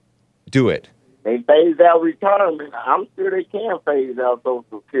do it. They phase out retirement. I'm sure they can phase out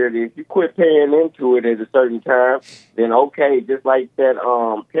Social Security. If you quit paying into it at a certain time, then okay, just like that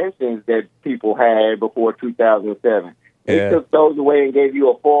pensions that people had before 2007. They Yeah. took those away and gave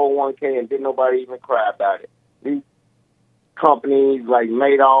you a 401k and didn't nobody even cry about it. These companies like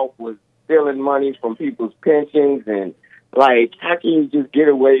Madoff was stealing money from people's pensions, and like, how can you just get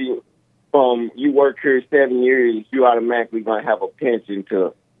away from you work here 7 years, you automatically going to have a pension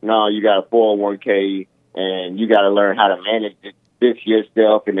to, no, you got a 401k and you got to learn how to manage this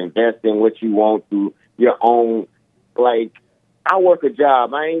yourself and invest in what you want through your own. Like, I work a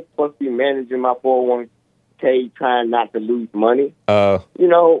job. I ain't supposed to be managing my 401k trying not to lose money.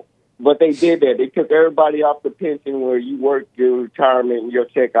 But they did that. They took everybody off the pension where you work your retirement and your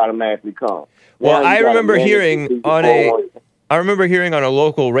check automatically comes. Well, Now you I gotta remember manage hearing to keep on your a 401k. I remember hearing on a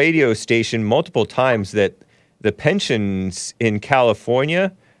local radio station multiple times that the pensions in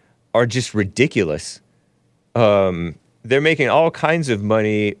California are just ridiculous. They're making all kinds of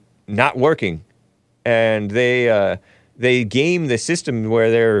money not working, and they game the system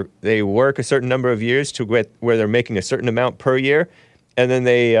where they work a certain number of years to where they're making a certain amount per year, and then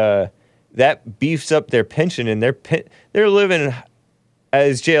that beefs up their pension, and they're living,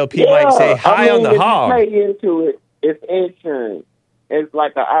 as JLP might say, high on the hog. If you pay into it, it's insurance. It's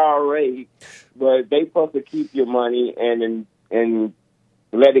like an IRA, but they supposed to keep your money and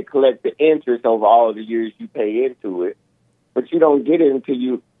let it collect the interest over all the years you pay into it. But you don't get it until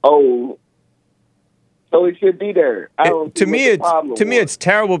you owe. So it should be there. I don't to see me, what the problem was. it's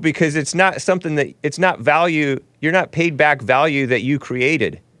terrible because it's not something that it's not value. You're not paid back value that you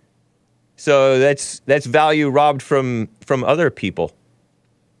created. So that's value robbed from other people.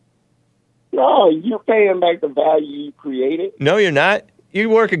 No, you're paying back the value you created. No, you're not. You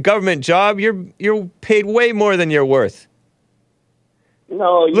work a government job. You're paid way more than you're worth.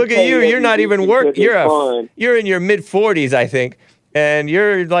 No, Look at you. You're not even work. You're in your mid-40s, I think, and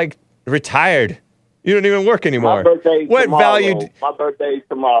you're like retired. You don't even work anymore. My birthday's what tomorrow. value? My birthday's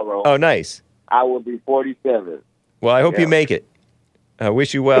tomorrow. Oh, nice. I will be 47. Well, I hope you make it. I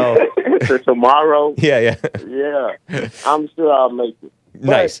wish you well. So tomorrow? Yeah. Yeah. I'm sure I'll make it. But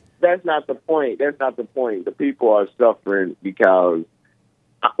Nice. that's not the point. That's not the point. The people are suffering because,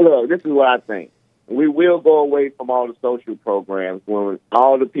 look, this is what I think. We will go away from all the social programs when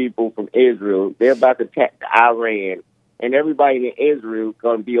all the people from Israel, they're about to attack Iran, and everybody in Israel is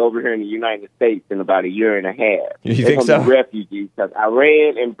going to be over here in the United States in about a year and a half. You They're think gonna so? be refugees because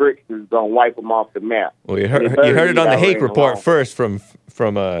Iran and BRICS is going to wipe them off the map. Well, you heard it on the Hake report first from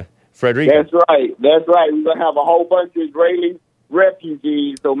Frederica. That's right. We're going to have a whole bunch of Israeli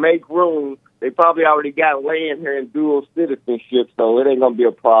refugees, so make room. They probably already got land here in dual citizenship, so it ain't going to be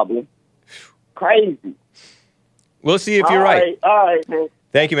a problem. Crazy. We'll see if you're right. All right, man.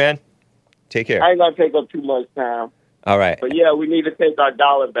 Thank you, man. Take care. I ain't going to take up too much time. All right. But, yeah, we need to take our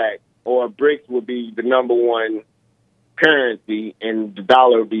dollar back, or BRICS will be the number one currency, and the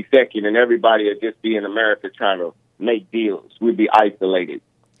dollar will be second, and everybody will just be in America trying to make deals. We'll be isolated.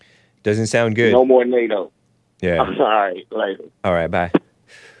 Doesn't sound good. No more NATO. Yeah. All right, later. All right, bye.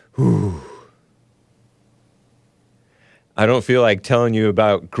 Whew. I don't feel like telling you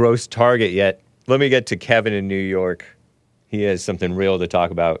about Gross Target yet. Let me get to Kevin in New York. He has something real to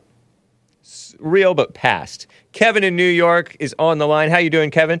talk about. Real, but past. Kevin in New York is on the line. How you doing,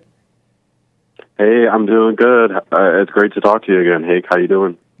 Kevin? Hey, I'm doing good. It's great to talk to you again. Hey, how you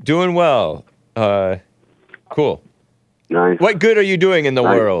doing? Doing well. Cool. Nice. What good are you doing in the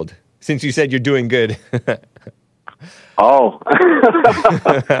world? Since you said you're doing good. Oh,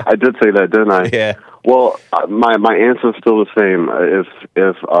 I did say that, didn't I? Yeah. Well, my answer is still the same.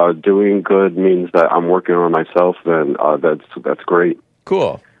 If doing good means that I'm working on myself, then that's great.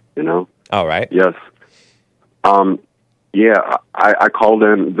 Cool. You know. All right. Yes. Yeah, I called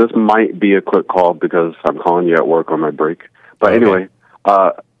in. This might be a quick call because I'm calling you at work on my break. But anyway,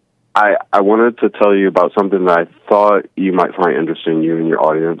 I wanted to tell you about something that I thought you might find interesting, you and your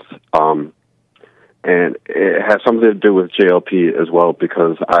audience. And it has something to do with JLP as well,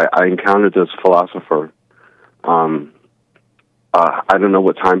 because I encountered this philosopher. I don't know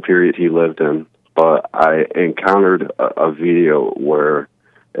what time period he lived in, but I encountered a video where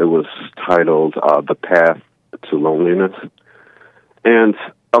it was titled The Path to Loneliness. And,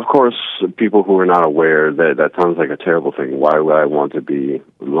 of course, people who are not aware, that sounds like a terrible thing. Why would I want to be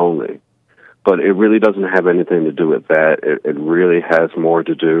lonely? But it really doesn't have anything to do with that. It really has more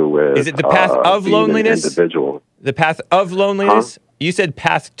to do with... Is it the path of being loneliness? An individual. The path of loneliness? Huh? You said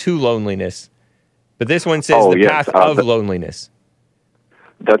path to loneliness. But this one says path of loneliness.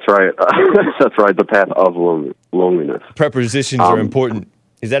 That's right. That's right, the path of loneliness. Prepositions are important.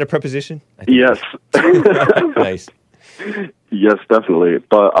 Is that a preposition? Yes. Nice. Yes, definitely.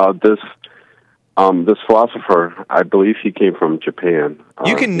 But this philosopher, I believe he came from Japan.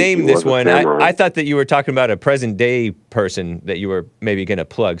 You can name this one. I thought that you were talking about a present-day person that you were maybe going to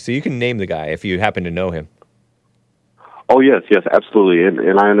plug. So you can name the guy if you happen to know him. Oh, yes, absolutely.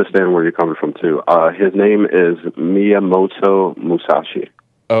 And I understand where you're coming from, too. His name is Miyamoto Musashi.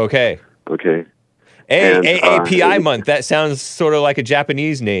 Okay. AAPI month. That sounds sort of like a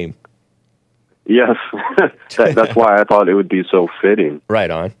Japanese name. Yes. That's why I thought it would be so fitting.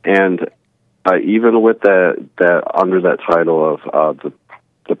 Right on. And even with that under that title of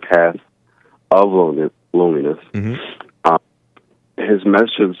the path of loneliness, his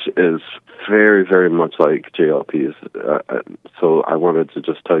message is very, very much like JLP's. So I wanted to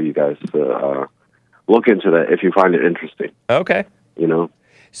just tell you guys to look into that if you find it interesting. Okay. You know.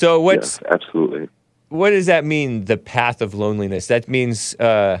 So yes, absolutely. What does that mean? The path of loneliness. That means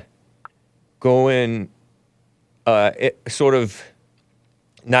going, sort of.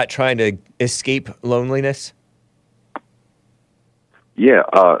 Not trying to escape loneliness? Yeah,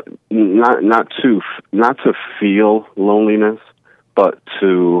 not to feel loneliness, but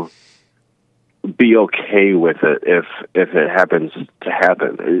to be okay with it if it happens to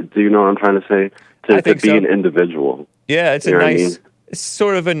happen. Do you know what I'm trying to say? To be an individual. Yeah, it's it's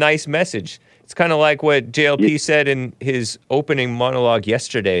sort of a nice message. It's kind of like what JLP said in his opening monologue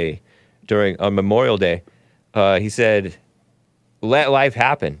yesterday during Memorial Day. He said, let life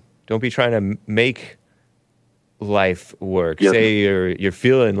happen. Don't be trying to make life work. Yes. Say you're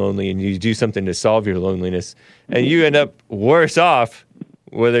feeling lonely and you do something to solve your loneliness, and you end up worse off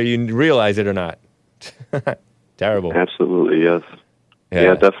whether you realize it or not. Terrible. Absolutely, yes.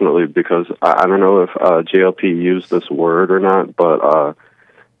 Yeah, definitely, because I don't know if JLP used this word or not, but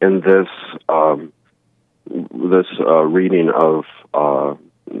in this reading of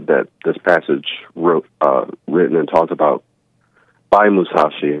this passage written and talked about by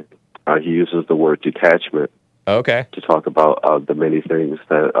Musashi, he uses the word detachment. Okay. To talk about the many things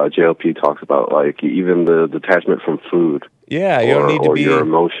that JLP talks about, like even the detachment from food. Yeah, you don't need to be your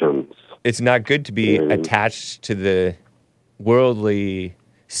emotions. It's not good to be attached to the worldly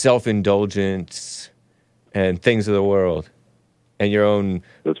self-indulgence and things of the world and your own.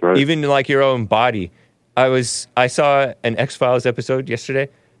 That's right. Even like your own body. I saw an X-Files episode yesterday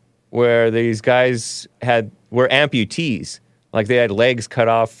where these guys were amputees. Like they had legs cut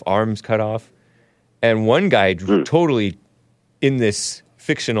off, arms cut off. And one guy totally, in this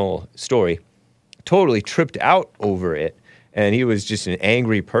fictional story, totally tripped out over it. And he was just an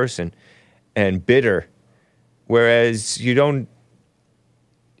angry person and bitter. Whereas you don't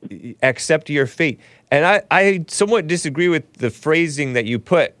accept your fate. And I somewhat disagree with the phrasing that you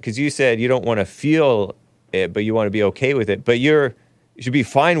put, because you said you don't want to feel it, but you want to be okay with it. But you should be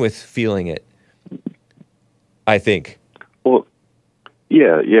fine with feeling it, I think. Well,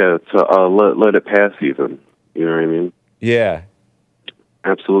 yeah. To let it pass, even. You know what I mean? Yeah.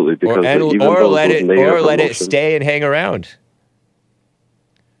 Absolutely. Because or let it stay and hang around.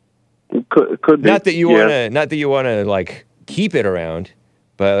 Could be. Not that you want to like keep it around,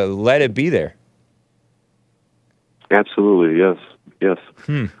 but let it be there. Absolutely, yes.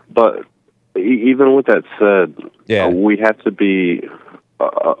 But even with that said, we have to be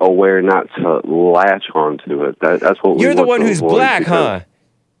aware not to latch onto it. That's what you're the one who's black, huh?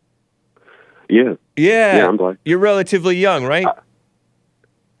 Yeah. Yeah, I'm black. You're relatively young, right?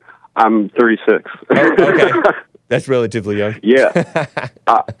 I'm 36. Oh, okay. That's relatively young. Yeah.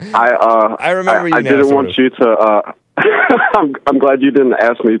 I remember you. I didn't want you to. I'm glad you didn't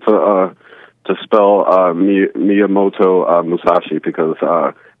ask me to spell Miyamoto Musashi, because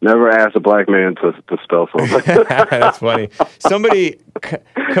never asked a black man to spell something. That's funny. Somebody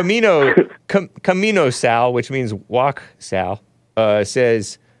Camino Sal, which means walk Sal,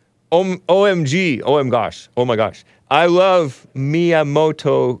 says, OMG, oh my gosh, I love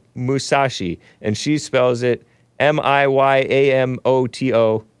Miyamoto Musashi, and she spells it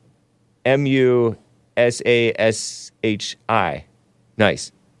Miyamoto Musashi.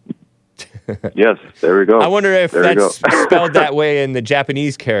 Nice. Yes, there we go. I wonder if that's spelled that way in the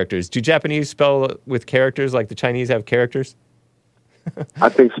Japanese characters. Do Japanese spell with characters like the Chinese have characters? I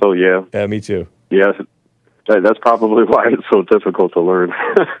think so, yeah. Yeah, me too. Yes, that's probably why it's so difficult to learn,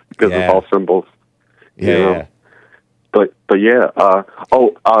 because it's all symbols. Yeah, you know? But yeah.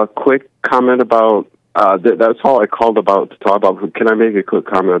 A quick comment about that's all I called about to talk about. Can I make a quick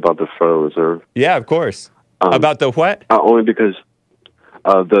comment about the Federal Reserve? Yeah, of course. About the what? Only because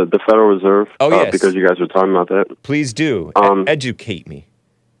the Federal Reserve. Oh, yes. Because you guys were talking about that. Please do. Educate me.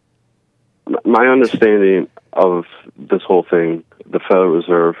 My understanding of this whole thing, the Federal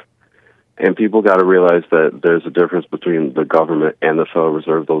Reserve, and people got to realize that there's a difference between the government and the Federal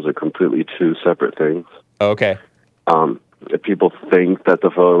Reserve. Those are completely two separate things. Okay. If people think that the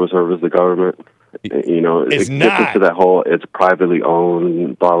Federal Reserve is the government, you know, it's it not. gets into that whole it's privately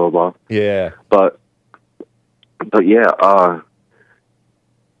owned, blah, blah, blah. Yeah. But yeah,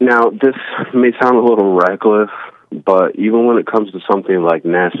 now this may sound a little reckless, but even when it comes to something like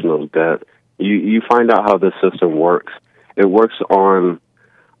national debt, you find out how this system works. It works on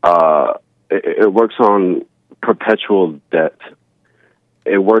perpetual debt.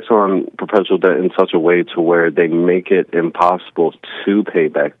 It works on perpetual debt in such a way to where they make it impossible to pay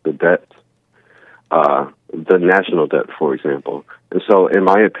back the debt, the national debt, for example. And so, in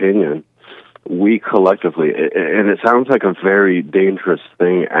my opinion, we collectively, and it sounds like a very dangerous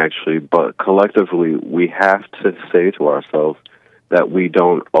thing, actually, but collectively, we have to say to ourselves that we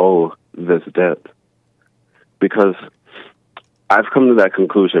don't owe this debt. Because I've come to that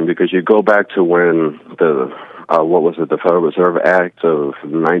conclusion because you go back to when the Federal Reserve Act of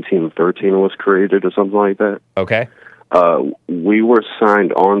 1913 was created or something like that. Okay. We were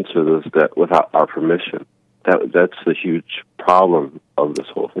signed on to this debt without our permission. That's the huge problem of this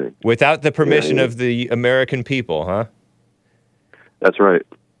whole thing. Without the permission of the American people, huh? That's right.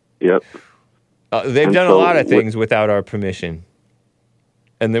 Yep. They've done a lot of things without our permission.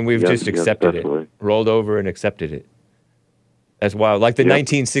 And then we've just accepted it, rolled over and accepted it. That's wild. Like the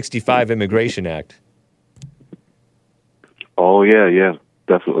 1965 Immigration Act. Oh, yeah,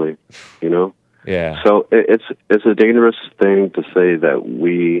 definitely. You know? Yeah. So it's a dangerous thing to say that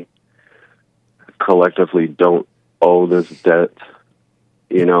we collectively don't owe this debt.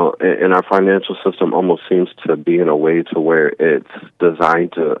 You know, and our financial system almost seems to be in a way to where it's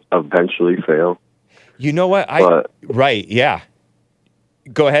designed to eventually fail. You know what? Right, yeah.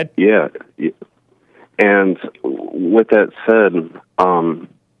 Go ahead. Yeah. And with that said,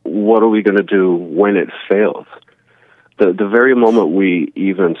 what are we going to do when it fails? The very moment we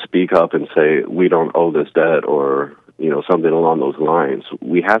even speak up and say we don't owe this debt or, you know, something along those lines,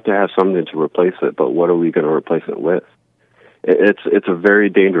 we have to have something to replace it, but what are we going to replace it with? It's a very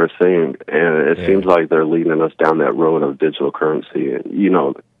dangerous thing, and it seems like they're leading us down that road of digital currency and, you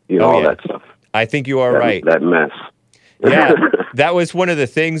know all that stuff. I think you are right. That mess. Yeah, that was one of the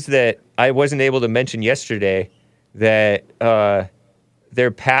things that I wasn't able to mention yesterday, that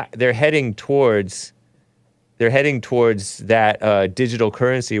they're heading towards that digital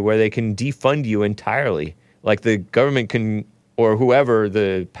currency where they can defund you entirely. Like the government can, or whoever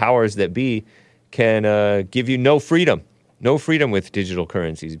the powers that be, can give you no freedom with digital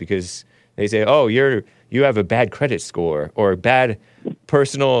currencies, because they say, oh, you have a bad credit score or bad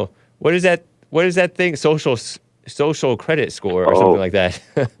personal, what is that thing? Social credit score or something like that.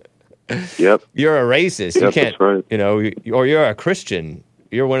 Yep. You're a racist. Yep, you can't, that's right. you know, or you're a Christian.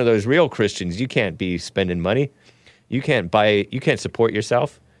 You're one of those real Christians. You can't be spending money. You can't support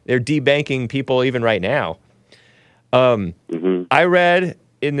yourself. They're debanking people even right now. I read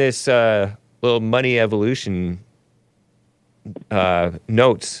in this little Money Evolution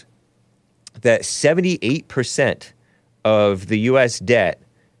notes that 78% of the U.S. debt,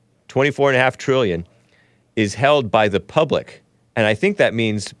 $24.5 trillion, is held by the public. And I think that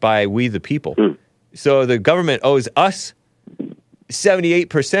means by we the people. So the government owes us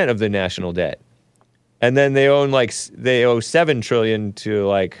 78% of the national debt. And then they owe $7 trillion to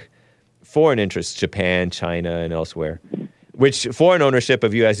like foreign interests, Japan, China, and elsewhere. Which foreign ownership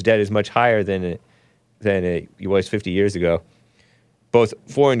of U.S. debt is much higher than it was 50 years ago. Both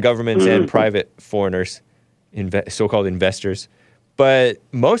foreign governments and private foreigners, so-called investors. But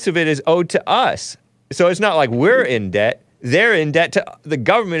most of it is owed to us. So it's not like we're in debt. They're in debt the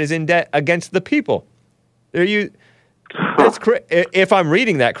government is in debt against the people. That's if I'm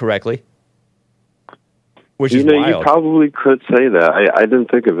reading that correctly. Which is wild. You probably could say that. I didn't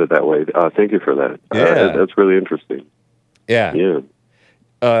think of it that way. Thank you for that. Yeah. That's really interesting. Yeah.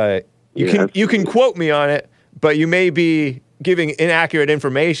 Yeah. You can quote me on it, but you may be giving inaccurate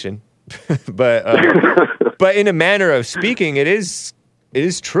information. but in a manner of speaking, it is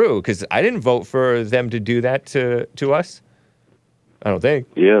true, because I didn't vote for them to do that to us. I don't think.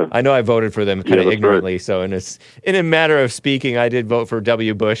 Yeah. I know I voted for them kind of ignorantly. Right. So in a matter of speaking, I did vote for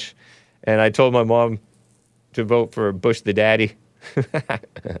W. Bush, and I told my mom to vote for Bush the daddy.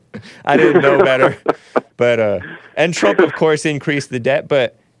 I didn't know better. But and Trump, of course, increased the debt,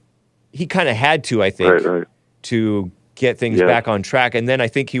 but he kind of had to, I think, to get things back on track. And then I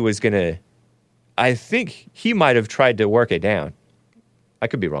think he might have tried to work it down. I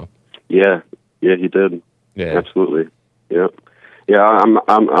could be wrong. Yeah, he did. Yeah, absolutely. Yeah. Yeah,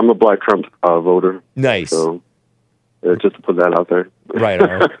 I'm a Black Trump voter. Nice. So just to put that out there. Right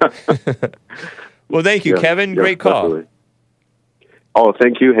on. Well, thank you, Kevin. Great call. Definitely. Oh,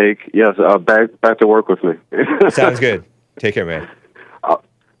 thank you, Hake. Yes, back to work with me. Sounds good. Take care, man.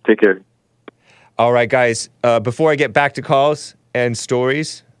 Take care. All right, guys. Before I get back to calls and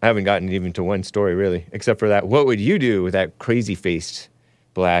stories, I haven't gotten even to one story, really, except for that. What would you do with that crazy-faced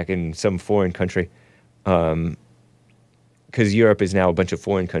black in some foreign country? Because Europe is now a bunch of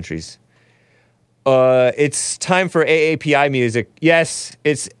foreign countries. It's time for AAPI music. Yes,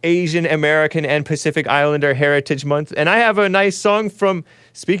 it's Asian American and Pacific Islander Heritage Month. And I have a nice song from,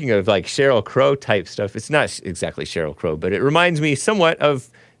 speaking of like Sheryl Crow type stuff, it's not exactly Sheryl Crow, but it reminds me somewhat of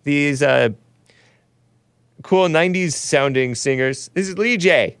these cool 90s sounding singers. This is Lee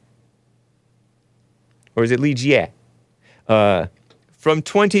J. Or is it Lee Jie? From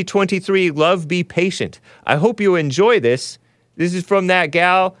 2023, Love Be Patient. I hope you enjoy this. This is from that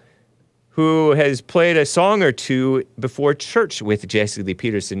gal who has played a song or two before church with Jesse Lee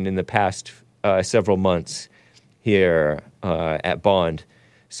Peterson in the past several months here at Bond.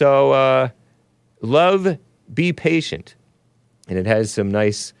 So, Love Be Patient. And it has some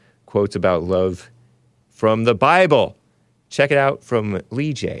nice quotes about love from the Bible. Check it out from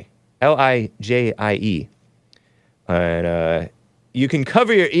Lee J. Lijie. And You can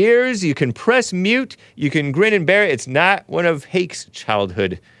cover your ears, you can press mute, you can grin and bear it. It's not one of Hake's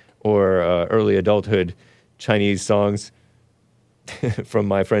childhood or early adulthood Chinese songs from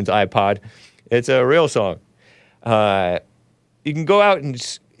my friend's iPod. It's a real song. You can go out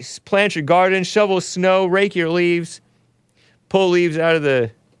and plant your garden, shovel snow, rake your leaves, pull leaves out of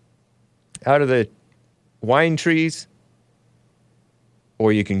the wine trees.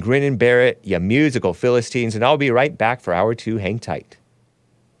 Or you can grin and bear it, you musical Philistines, and I'll be right back for hour 2. Hang tight.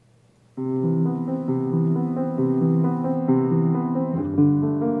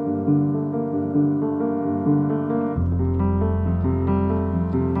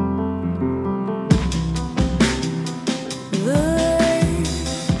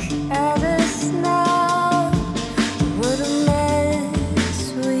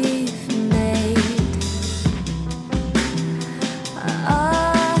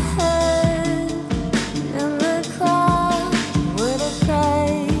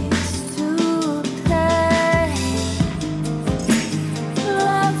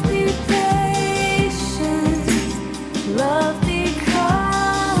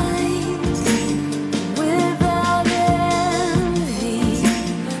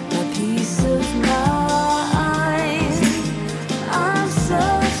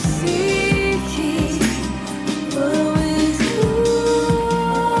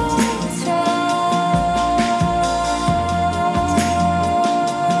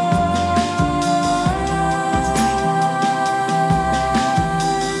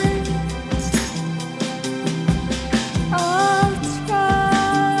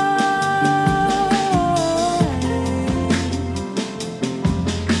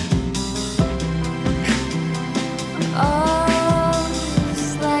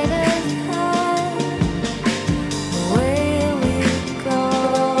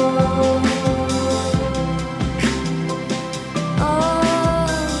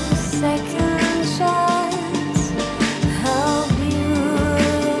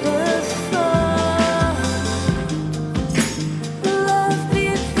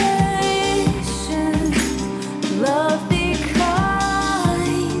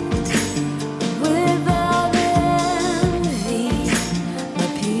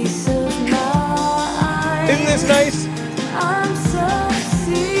 Isn't this nice? I'm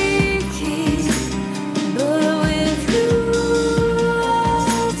self-seeking, but with you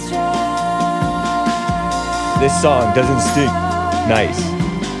I'll try. This song doesn't stink nice.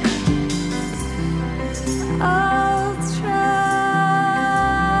 I'll try.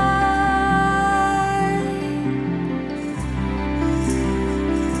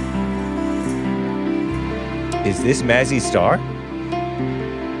 Is this Mazzy Star?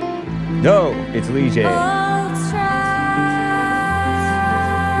 No, it's Lee J. I'll try.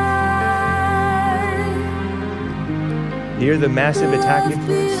 Hear the massive attack Love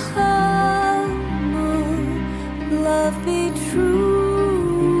be influence? humble, love be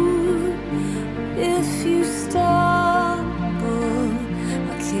true. If you stumble,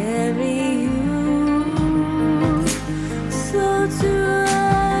 I'll carry you. So do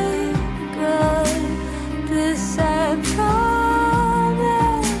I, God, this I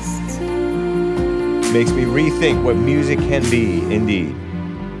promise to. Makes me rethink what music can be, indeed.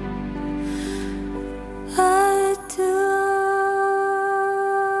 I do.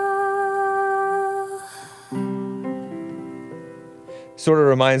 Sort of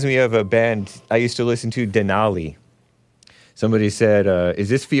reminds me of a band I used to listen to, Denali. Somebody said, is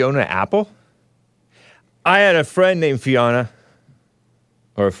this Fiona Apple? I had a friend named Fiona,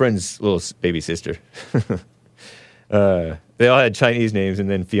 or a friend's little baby sister. They all had Chinese names and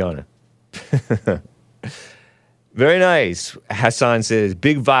then Fiona. Very nice. Hassan says,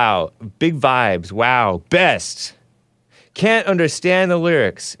 big vibes, wow, best. Can't understand the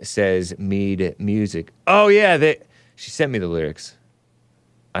lyrics, says Mead Music. Oh yeah, she sent me the lyrics.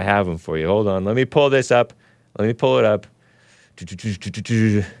 I have them for you. Hold on, let me pull this up. Let me pull it up.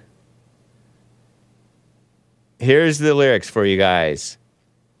 Here's the lyrics for you guys.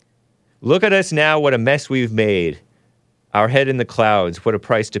 Look at us now, what a mess we've made. Our head in the clouds, what a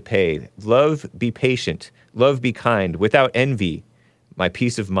price to pay. Love, be patient. Love, be kind. Without envy, my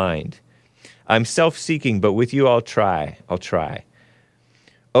peace of mind. I'm self-seeking, but with you I'll try.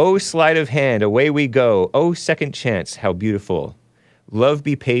 Oh, sleight of hand, away we go. Oh, second chance, how beautiful. Love,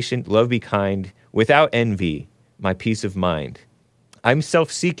 be patient. Love, be kind. Without envy, my peace of mind. I'm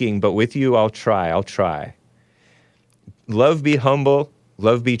self-seeking, but with you I'll try. Love, be humble.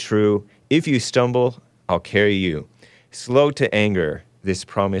 Love, be true. If you stumble, I'll carry you. Slow to anger, this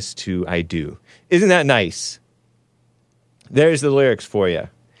promise too I do. Isn't that nice? There's the lyrics for you.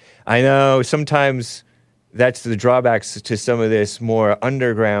 I know sometimes That's the drawbacks to some of this more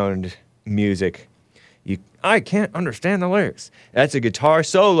underground music. I can't understand the lyrics. That's a guitar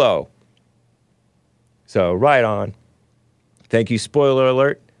solo. So, right on. Thank you, spoiler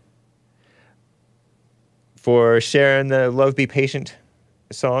alert, for sharing the Love Be Patient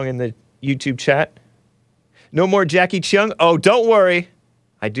song in the YouTube chat. No more Jackie Chung? Oh, don't worry.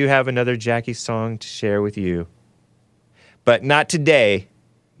 I do have another Jackie song to share with you. But not today.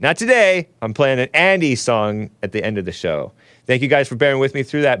 Not today. I'm playing an Andy song at the end of the show. Thank you guys for bearing with me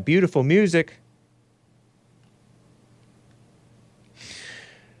through that beautiful music.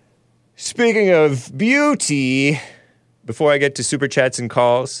 Speaking of beauty, before I get to super chats and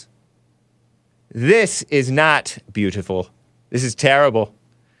calls, this is not beautiful. This is terrible.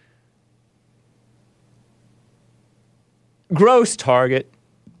 Gross Target.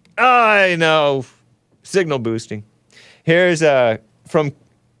 I know. Signal boosting. Here's from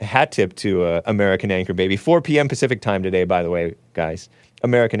hat tip to American Anchor Baby. 4 p.m. Pacific time today, by the way, guys.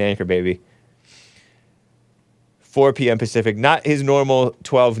 American Anchor Baby. 4 p.m. Pacific, not his normal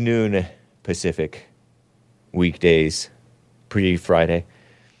 12 noon Pacific weekdays, pre-Friday.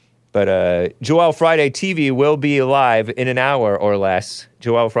 But Joel Friday TV will be live in an hour or less.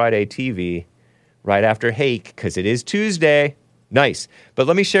 Joel Friday TV, right after Hake, because it is Tuesday. Nice. But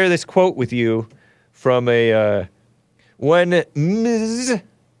let me share this quote with you from one Ms.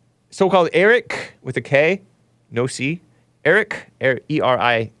 so-called Eric, with a K, no C, Eric,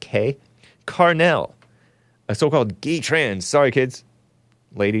 E-R-I-K, Carnell. A so-called gay trans, sorry kids,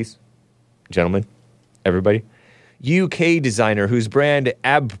 ladies, gentlemen, everybody, UK designer whose brand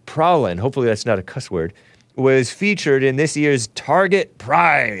Abpralin, hopefully that's not a cuss word, was featured in this year's Target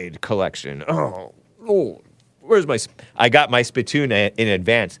Pride collection. Oh, where's my... I got my spittoon in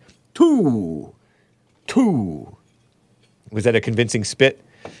advance. Two. Was that a convincing spit?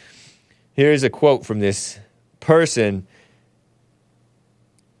 Here's a quote from this person.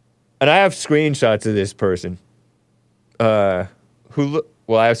 And I have screenshots of this person. I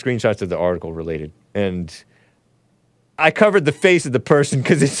have screenshots of the article related. And I covered the face of the person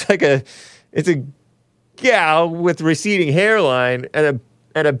because it's a gal with receding hairline and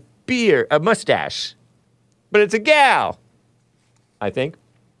a beard, a mustache. But it's a gal, I think.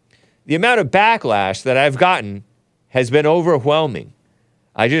 The amount of backlash that I've gotten has been overwhelming.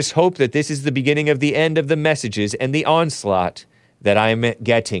 I just hope that this is the beginning of the end of the messages and the onslaught that I'm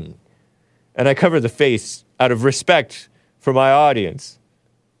getting. And I cover the face out of respect for my audience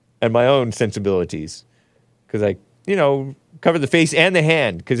and my own sensibilities. Because I, cover the face and the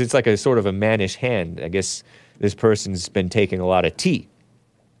hand, because it's like a sort of a mannish hand. I guess this person's been taking a lot of tea.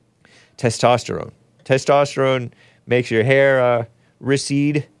 Testosterone. Testosterone makes your hair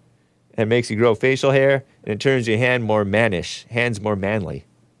recede and makes you grow facial hair, and it turns your hand more mannish, hands more manly.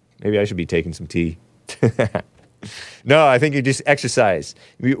 Maybe I should be taking some tea. No, I think you just exercise.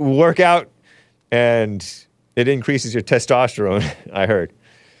 You work out, and it increases your testosterone, I heard.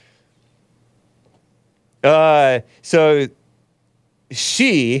 So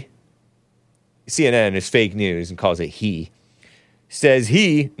CNN is fake news and calls it he, says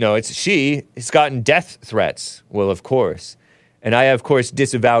it's she, has gotten death threats. Well, of course. And I, of course,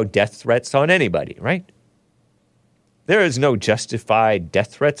 disavow death threats on anybody, right? There is no justified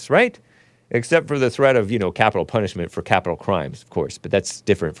death threats, right? Except for the threat of, capital punishment for capital crimes, of course. But that's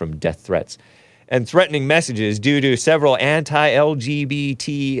different from death threats. And threatening messages due to several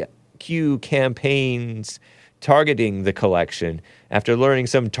anti-LGBTQ campaigns targeting the collection. After learning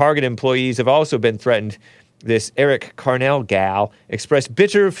some Target employees have also been threatened, this Eric Carnell gal expressed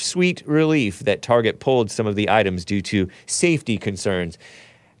bittersweet relief that Target pulled some of the items due to safety concerns.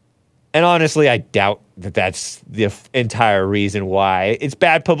 And honestly, I doubt that that's the entire reason why. It's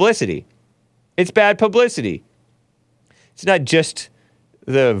bad publicity. It's bad publicity. It's not just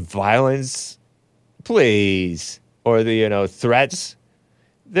the violence, please, or the, threats.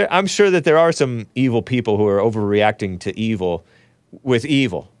 I'm sure that there are some evil people who are overreacting to evil with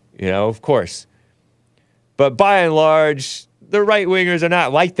evil, of course. But by and large, the right-wingers are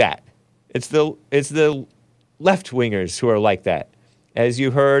not like that. It's the left-wingers who are like that. As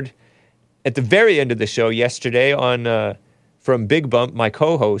you heard at the very end of the show yesterday from Big Bump, my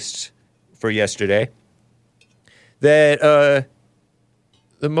co-host for yesterday, that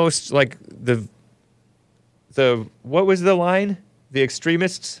the most, what was the line? The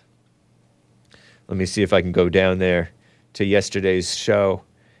extremists? Let me see if I can go down there to yesterday's show.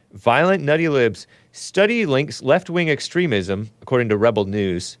 Violent nutty libs. Study links left-wing extremism, according to Rebel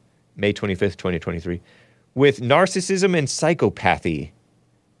News, May 25th, 2023, with narcissism and psychopathy.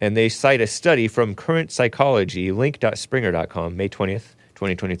 And they cite a study from Current Psychology, link.springer.com, May 20th,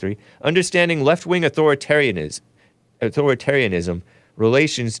 2023. Understanding left-wing authoritarianism,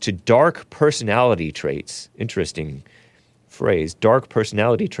 relations to dark personality traits. Interesting phrase, dark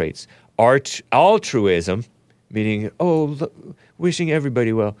personality traits. Altruism, meaning, wishing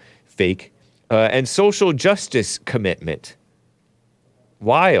everybody well, fake. And social justice commitment.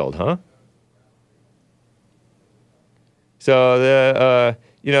 Wild, huh? So the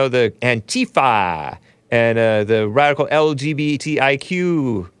Antifa and the radical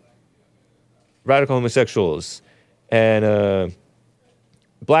LGBTIQ, radical homosexuals, and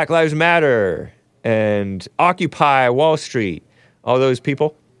Black Lives Matter, and Occupy Wall Street, all those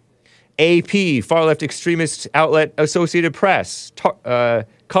people. AP, far left extremist outlet, Associated Press,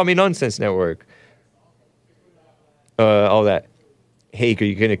 Call Me Nonsense Network, all that. Hey, are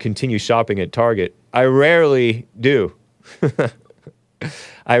you going to continue shopping at Target? I rarely do.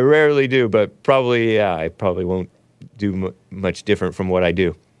 I rarely do, but I probably won't do much different from what I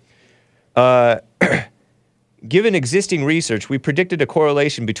do. Given existing research, we predicted a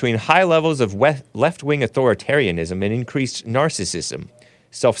correlation between high levels of left-wing authoritarianism and increased narcissism,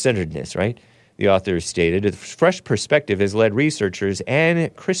 self-centeredness, right? The authors stated, a fresh perspective has led researchers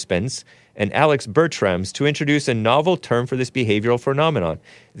Anne Crispens and Alex Bertrams to introduce a novel term for this behavioral phenomenon,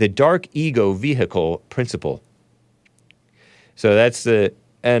 the dark ego vehicle principle. So that's I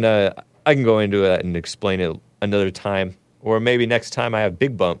can go into that and explain it another time, or maybe next time I have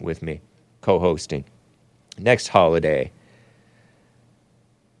Big Bump with me, co-hosting. Next holiday.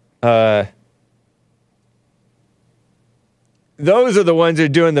 Those are the ones who are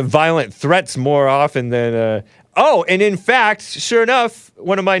doing the violent threats more often than... and in fact, sure enough,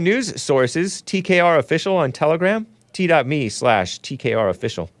 one of my news sources, TKR Official on Telegram, t.me/TKR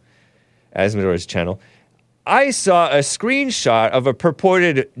Official, Asmodee's channel, I saw a screenshot of a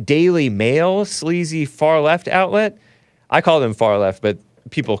purported Daily Mail sleazy far-left outlet. I call them far-left, but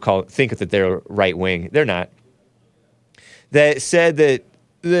people think that they're right-wing. They're not. That said that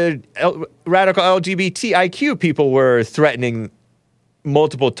the radical LGBTIQ people were threatening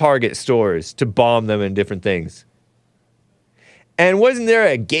multiple Target stores to bomb them and different things. And wasn't there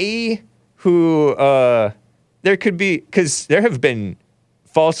a gay who, there could be, because there have been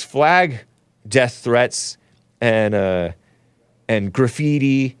false flag death threats and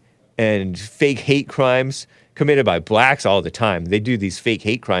graffiti and fake hate crimes committed by blacks all the time. They do these fake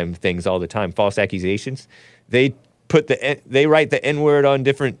hate crime things all the time, false accusations. They write the N-word on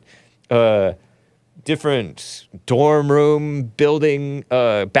different dorm room, building,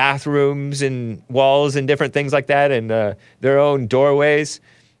 bathrooms and walls and different things like that, and their own doorways.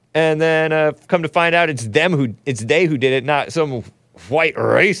 And then come to find out it's they who did it, not some white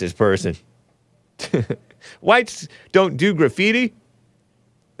racist person. Whites don't do graffiti.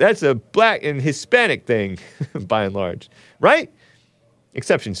 That's a black and Hispanic thing, by and large. Right?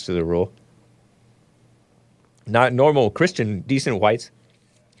 Exceptions to the rule. Not normal Christian, decent whites.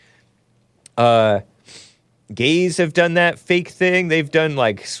 Gays have done that fake thing. They've done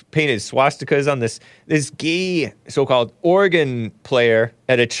painted swastikas on this gay so-called organ player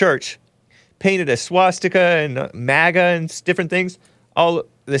at a church. Painted a swastika and MAGA and different things on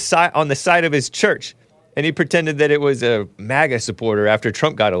the side of his church. And he pretended that it was a MAGA supporter after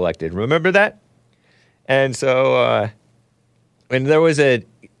Trump got elected. Remember that? And so, and there was an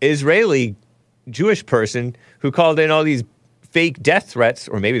Israeli Jewish person who called in all these fake death threats,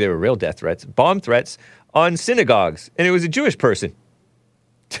 or maybe they were real death threats, bomb threats on synagogues. And it was a Jewish person.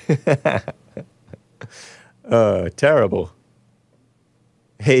 Terrible.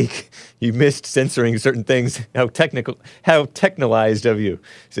 Hey, you missed censoring certain things. How technalized of you,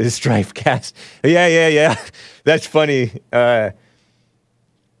 says Strifecast. Yeah. That's funny. I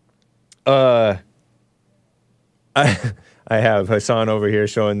have Hassan over here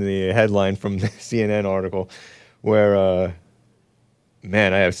showing the headline from the CNN article where,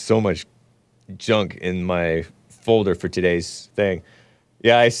 man, I have so much junk in my folder for today's thing.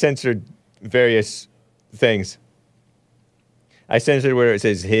 Yeah, I censored various things. I censored where it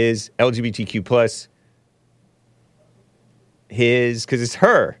says his, LGBTQ+, his, because it's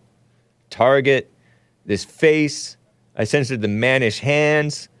her. Target, this face. I censored the mannish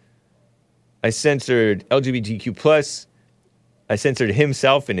hands. I censored LGBTQ+. I censored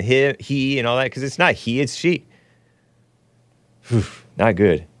himself and he and all that, because it's not he, it's she. Whew, not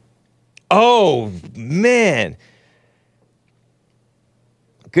good. Oh, man.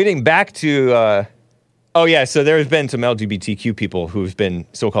 Getting back to... so there's been some LGBTQ people who've been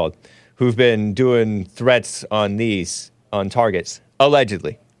doing threats on targets,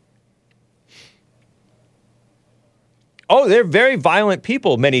 allegedly. Oh, they're very violent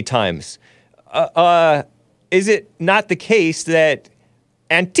people many times. Is it not the case that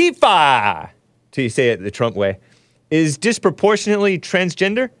Antifa, to say it the Trump way, is disproportionately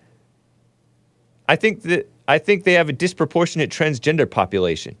transgender. I think they have a disproportionate transgender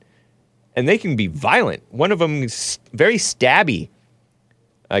population, and they can be violent. One of them is very stabby.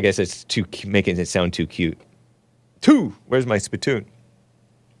 I guess it's making it sound too cute. Where's my spittoon?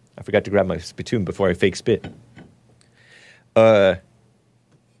 I forgot to grab my spittoon before I fake spit. Yeah,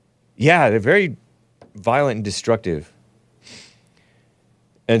 they're very violent and destructive.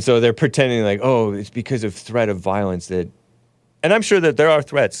 And so they're pretending like, oh, it's because of threat of violence that... And I'm sure that there are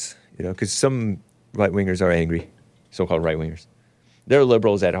threats, because some right-wingers are angry, so-called right-wingers. They're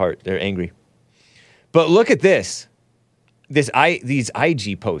liberals at heart. They're angry. But look at this. These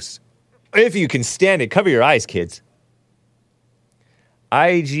IG posts. If you can stand it, cover your eyes, kids.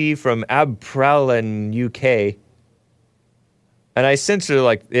 IG from Abprallan, UK. And I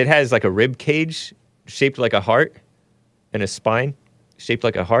censor, it has like a rib cage shaped like a heart and a spine shaped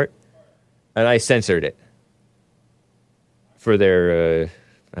like a heart. And I censored it for their,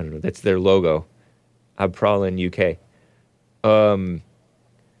 I don't know, that's their logo. Abprallan, UK.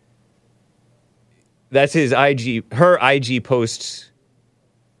 That's his IG, her IG posts.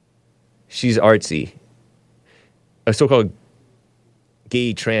 She's artsy. A so-called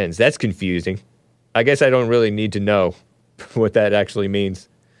gay trans. That's confusing. I guess I don't really need to know what that actually means.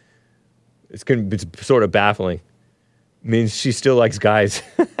 It's sort of baffling. It means she still likes guys.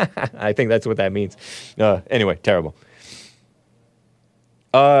 I think that's what that means. Anyway, terrible.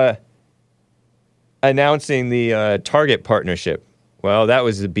 Announcing the Target partnership. Well, that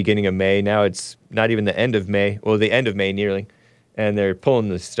was the beginning of May. Now it's not even the end of May. Well, the end of May nearly. And they're pulling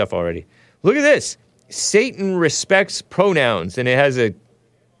this stuff already. Look at this. Satan respects pronouns. And it has a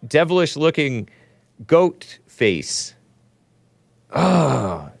devilish-looking goat face.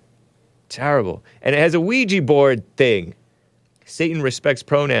 Oh, terrible. And it has a Ouija board thing. Satan respects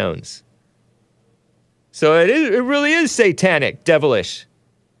pronouns. So it really is satanic, devilish.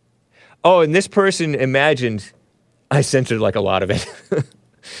 Oh, and this person imagined... I censored like a lot of it.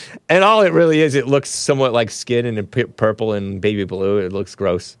 And all it really is, it looks somewhat like skin and purple and baby blue. It looks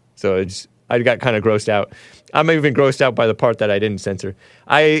gross. So I got kind of grossed out. I'm even grossed out by the part that I didn't censor.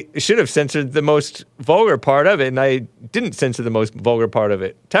 I should have censored the most vulgar part of it, and I didn't censor the most vulgar part of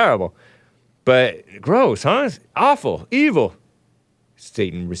it. Terrible. But gross, huh? Awful. Evil.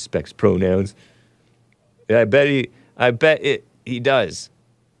 Satan respects pronouns. I bet he does.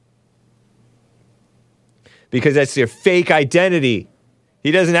 Because that's their fake identity.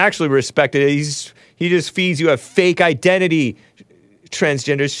 He doesn't actually respect it. He just feeds you a fake identity.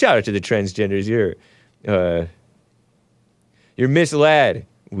 Transgenders, shout out to the transgenders. You're misled.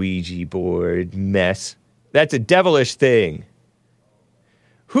 Ouija board mess. That's a devilish thing.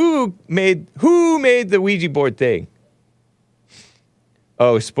 Who made the Ouija board thing?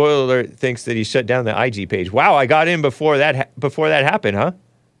 Oh, spoiler alert, thinks that he shut down the IG page. Wow, I got in before that happened, huh?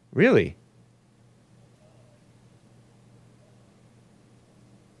 Really?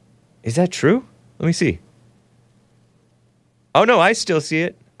 Is that true? Let me see. Oh, no, I still see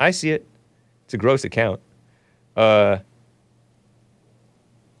it. I see it. It's a gross account. Look.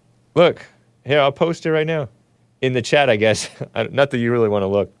 Here, I'll post it right now. In the chat, I guess. Not that you really want to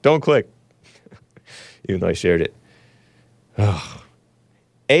look. Don't click. Even though I shared it. Oh.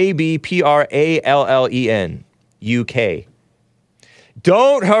 ABPRALLEN, UK.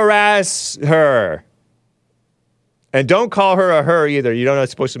 Don't harass her. And don't call her a her either. You're not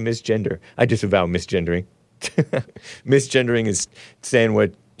supposed to misgender. I disavow misgendering. Misgendering is saying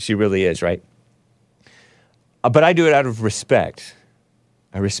what she really is, right? But I do it out of respect.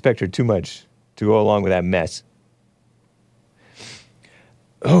 I respect her too much to go along with that mess.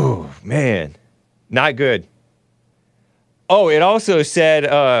 Oh, man. Not good. Oh, it also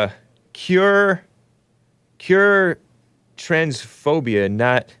said cure transphobia,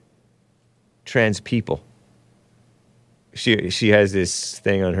 not trans people. She has this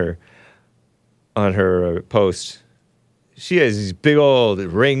thing on her post. She has these big old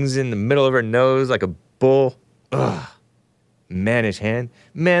rings in the middle of her nose like a bull. Ugh. Mannish hand.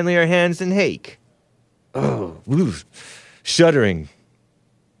 Manlier hands than hake. Oh, oof. Shuddering.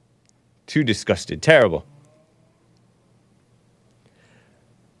 Too disgusted. Terrible.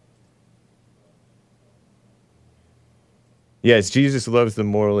 Yes, Jesus loves the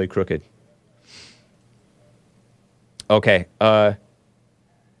morally crooked. Okay,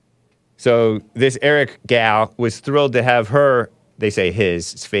 so this Eric gal was thrilled to have her, they say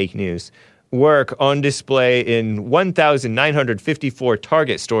his, it's fake news, work on display in 1,954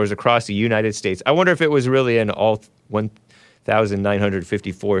 Target stores across the United States. I wonder if it was really in all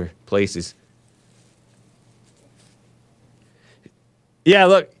 1,954 places. Yeah,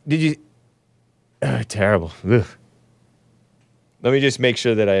 look, did you... terrible. Ugh. Let me just make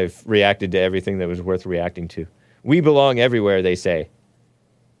sure that I've reacted to everything that was worth reacting to. We belong everywhere, they say.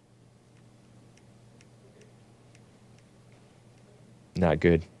 Not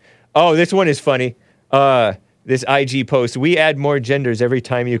good. Oh, this one is funny. This IG post, we add more genders every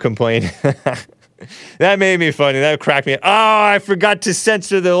time you complain. That made me funny. That cracked me. Oh, I forgot to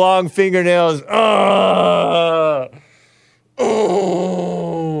censor the long fingernails. Oh.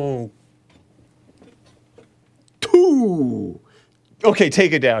 Two. Okay,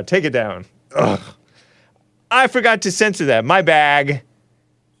 take it down. Take it down. Ugh. I forgot to censor that. My bag.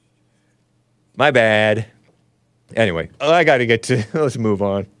 My bad. Anyway, I got to get to... Let's move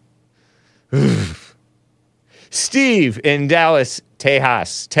on. Steve in Dallas,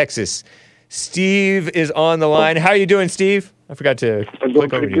 Texas. Steve is on the line. How are you doing, Steve? I forgot to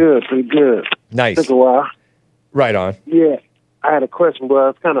click over to you. Pretty good. Nice. Took a while. Right on. Yeah, I had a question, but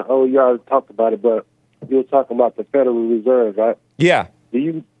it's kind of old. You already talked about it, but you were talking about the Federal Reserve, right? Yeah. Do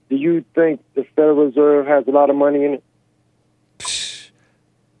you think the Federal Reserve has a lot of money in it?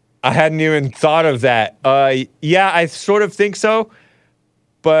 I hadn't even thought of that. Yeah, I sort of think so,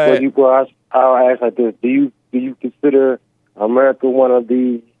 but... I'll ask like this. Do you consider America one of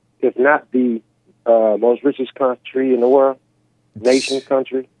the, if not the most richest country in the world?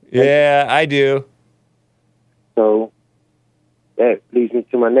 Country? Yeah, I do. So that leads me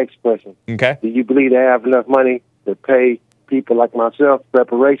to my next question. Okay. Do you believe they have enough money to pay people like myself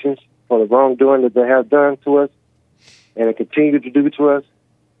reparations for the wrongdoing that they have done to us and they continue to do to us?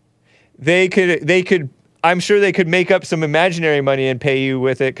 They could. I'm sure they could make up some imaginary money and pay you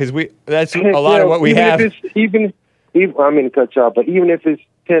with it because that's a lot of what we have. Even I mean to cut you off, but even if it's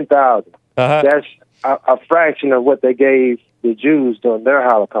 10,000, that's a fraction of what they gave the Jews during their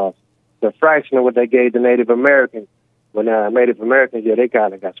Holocaust. It's a fraction of what they gave the Native Americans. When Native Americans, they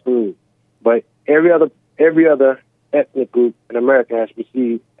kind of got screwed. But every other ethnic group in America has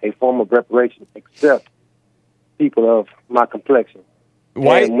received a form of reparation, except people of my complexion.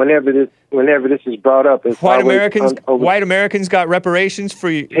 White, and whenever this is brought up, it's white Americans got reparations for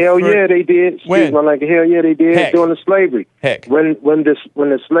you. Yeah, they did. When? Hell yeah, they did during the slavery. Heck. When the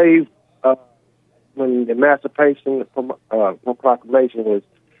slave when the Emancipation Proclamation was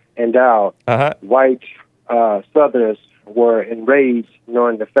endowed, white Southerners were enraged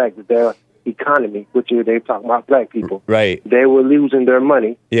knowing the fact that their economy, which they talking about black people, right? They were losing their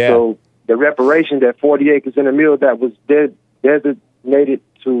money. Yeah. So the reparation, that 40 acres in a mill that was designated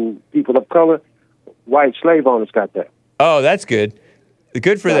to people of color, white slave owners got that. Oh, that's good.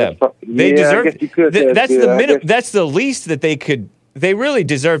 Good for them. They deserve. That's the least that they could. They really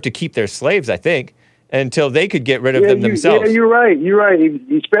deserve to keep their slaves, I think, until they could get rid of them themselves. Yeah, you're right. You're right.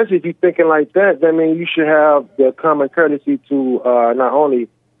 Especially if you're thinking like that, I mean, you should have the common courtesy to not only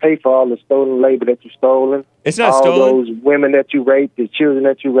pay for all the stolen labor that you've stolen. It's not all stolen. Those women that you raped, the children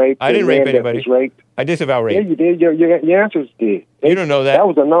that you raped. I didn't rape anybody. Raped. I disavow rape. Yeah, you did. Your answers did. You don't know that. That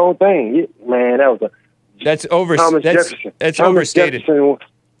was a known thing. Man, that was a... That's Jefferson. That's overstated. Jefferson,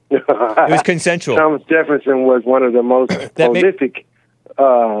 it was consensual. Thomas Jefferson was one of the most prolific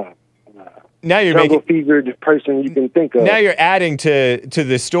now you're jungle-fevered person you can think of. Now you're adding to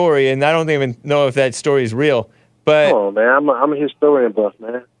the story, and I don't even know if that story is real. But come on, man, I'm a historian buff,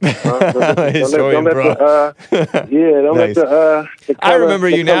 man. Historian buff. Don't let the I remember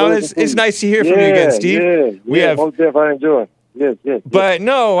you now. It's nice to hear from you again, Steve. Most definitely I enjoy it. Yes. But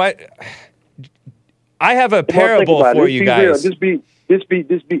no, I have a parable for you guys. Just be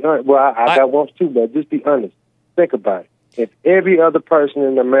honest. Well, I got one too, but just be honest. Think about it. If every other person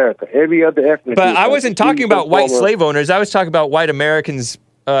in America, every other ethnic... But I wasn't talking about white slave owners. I was talking about white Americans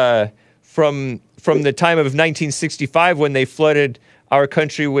from the time of 1965 when they flooded our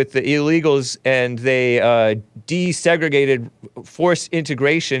country with the illegals and they desegregated, forced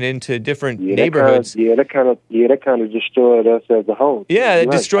integration into different neighborhoods. That kind of destroyed us as a whole. Yeah,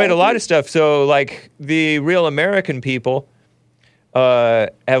 it destroyed a lot of stuff. So, like, the real American people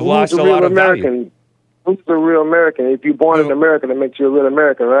have lost a lot of value. Who's the real American? If you're born in America, that makes you a real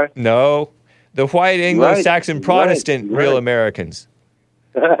American, right? No. The white Anglo-Saxon Protestant real Americans.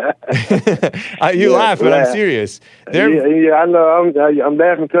 You laugh, but I'm serious. I know. I'm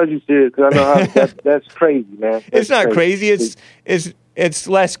laughing because you're serious, because I know how that's crazy, man. It's not crazy. It's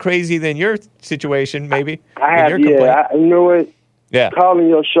less crazy than your situation, maybe. You know what? Yeah. Calling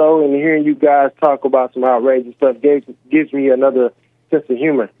your show and hearing you guys talk about some outrageous stuff gives me another sense of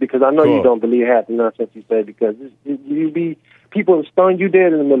humor, because I know you don't believe half the nonsense you say, because people would stone you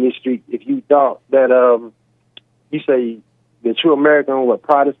dead in the middle of the street if you thought that you say the true American,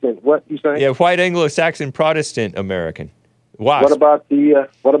 Protestant, what you say? Yeah, white Anglo-Saxon Protestant American. Wasp. What about the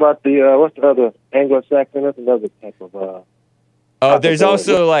what's the other Anglo-Saxon? That's another type of. There's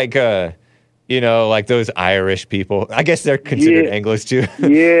also like like those Irish people. I guess they're considered Anglos too.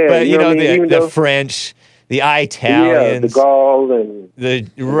 Yeah, but you know what I mean? the French, the Italians, the Gaul and the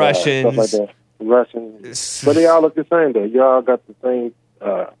Russians, stuff like that. Russians, but they all look the same though. You all got the same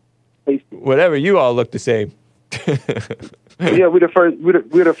taste. Whatever, you all look the same. Yeah, we're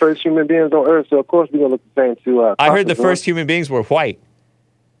the first human beings on Earth, so of course we're gonna look the same too. I heard the first human beings were white.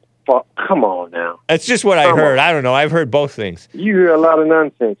 Come on now. That's just what I heard. I don't know. I've heard both things. You hear a lot of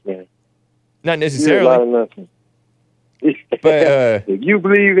nonsense, man. Not necessarily. You hear a lot of nonsense. But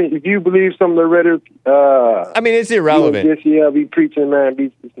if you believe some of the rhetoric, I mean, it's irrelevant. Be preaching, man.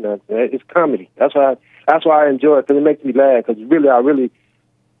 It's nonsense. It's comedy. That's why I enjoy it, because it makes me laugh. Because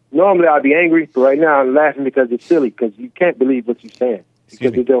normally I'd be angry, but right now I'm laughing because it's silly. Because you can't believe what you're saying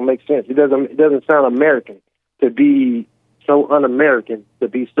because it don't make sense. It doesn't sound American to be so un-American, to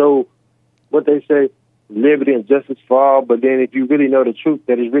be so, what they say, liberty and justice for all. But then if you really know the truth,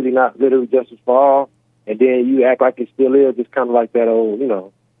 that it's really not literally justice for all, and then you act like it still is, it's kind of like that old,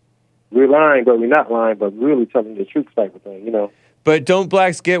 we're lying, but we're not lying, but really telling the truth type of thing, But don't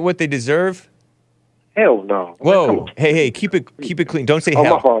blacks get what they deserve? Hell no. Whoa. Hey, keep it clean. Don't say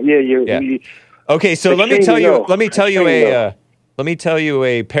hell. My fault. Yeah. Okay, so let me tell you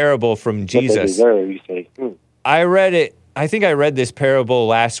a parable from Jesus. What they deserve, you say. I read it. I think I read this parable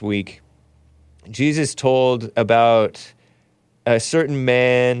last week. Jesus told about a certain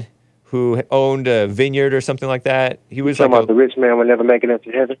man who owned a vineyard or something like that. He was talking about the rich man would never make it into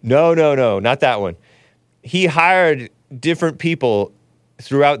heaven? No, not that one. He hired different people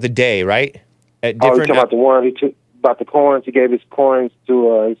throughout the day, right? You're talking about the one he took about the coins. He gave his coins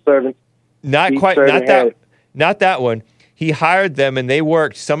to his servants. Not that one. He hired them, and they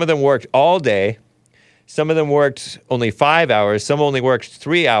worked. Some of them worked all day. Some of them worked only 5 hours. Some only worked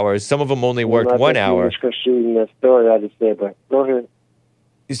 3 hours. Some of them only worked 1 hour. Misconstruing that story I just said, but go ahead.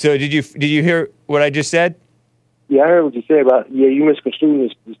 So did you hear what I just said? Yeah, I heard what you said about you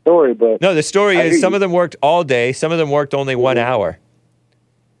misconstruing the story, but no, the story is some of them worked all day. Some of them worked only 1 hour.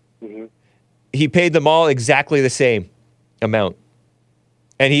 Mm-hmm. He paid them all exactly the same amount,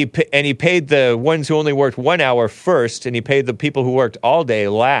 and he paid the ones who only worked 1 hour first, and he paid the people who worked all day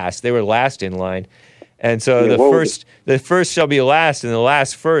last. They were last in line. And so the first shall be last, and the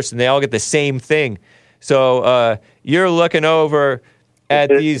last first, and they all get the same thing. So you're looking over at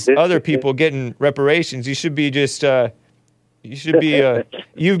these other people getting reparations. You should be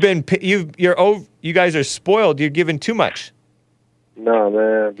you guys are spoiled. You're giving too much. No,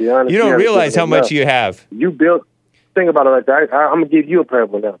 man. Be honest. You don't realize how much you have. Think about it like that. I'm gonna give you a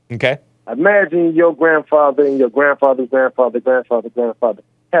parable now. Okay. Imagine your grandfather and your grandfather's grandfather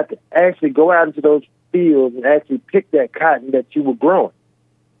had to actually go out into those fields and actually pick that cotton that you were growing.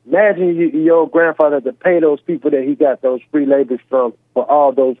 Imagine your grandfather had to pay those people that he got those free labors from for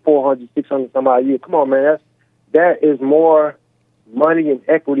all those 400, 600 some odd years. Come on, man. That is more money and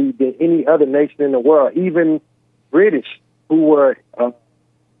equity than any other nation in the world. Even British, who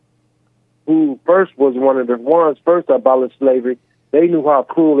first was one of the ones first to abolish slavery, they knew how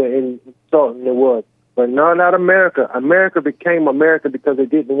cruel and insulting it was. But no, not America. America became America because they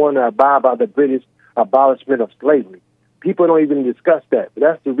didn't want to abide by the British abolishment of slavery. People don't even discuss that. But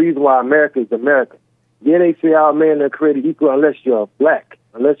that's the reason why America is America. Yeah, they say our men are created equal unless you're black,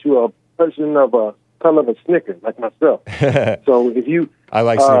 unless you're a person of a color of a Snicker, like myself. So if you, I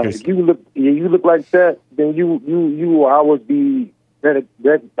like Snickers. If you look like that, then you will always be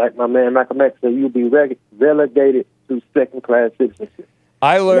like my man Malcolm X said. You'll be relegated to second-class citizenship.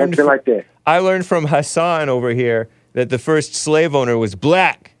 I learned like that. I learned from Hassan over here that the first slave owner was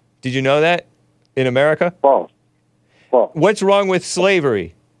black. Did you know that in America? False. What's wrong with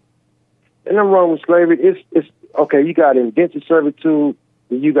slavery? And I'm wrong with slavery. It's okay. You got indentured servitude,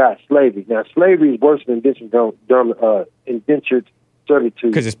 and you got slavery. Now, slavery is worse than indentured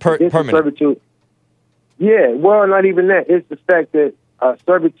servitude because it's permanent. Servitude, yeah, well, not even that. It's the fact that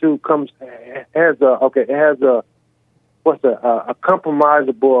servitude has a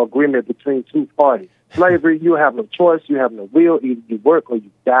compromisable agreement between two parties. Slavery, you have no choice. You have no will. Either you work or you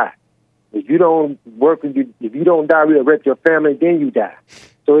die. If you don't work, if you don't die, resurrect your family, then you die.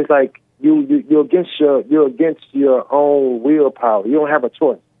 So it's like you're against your own willpower. You don't have a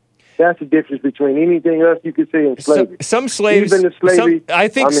choice. That's the difference between anything else you could say in slavery. Some slaves, I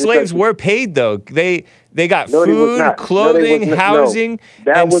think slaves were paid though. They got food, clothing, housing.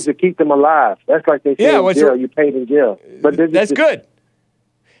 No. That was to keep them alive. That's like they say in jail. You paid in jail, but that's good.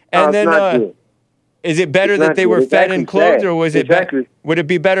 And then. Is it better that they were fed and clothed, or would it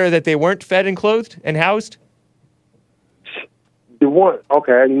be better that they weren't fed and clothed and housed? The one,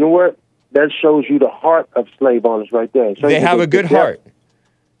 okay, you know what? That shows you the heart of slave owners right there. They have a good heart.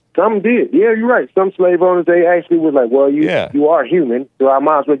 Some did. Yeah, you're right. Some slave owners, they actually was like, well, you are human, so I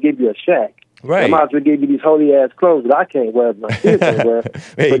might as well give you a shack. Right. I might as well give you these holy-ass clothes that I can't wear, my kids can't wear.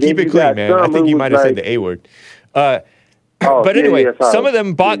 Hey, keep it clean, man. I think you might have said the A word. But anyway, some of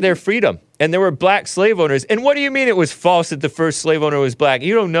them bought their freedom, and there were black slave owners. And what do you mean it was false that the first slave owner was black?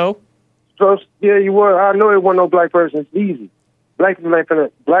 You don't know? So, yeah, you were. I know it wasn't no black person. It's easy. Black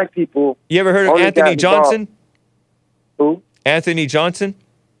people. You ever heard of Anthony Johnson? Who? Anthony Johnson?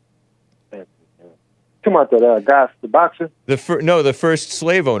 Come out that guy, the boxer? The first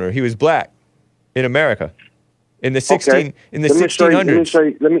slave owner. He was black in America in the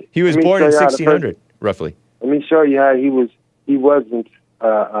 1600s. He was born in 1600, roughly. Let me show you how he wasn't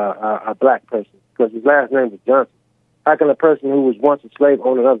a black person, because his last name was Johnson. How can a person who was once a slave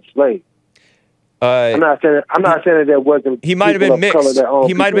own another slave? I'm not saying that there wasn't. He might have been mixed.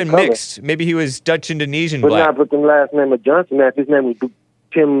 He might have been mixed. Maybe he was Dutch Indonesian but black. But not put the last name of Johnson. Now, if his name was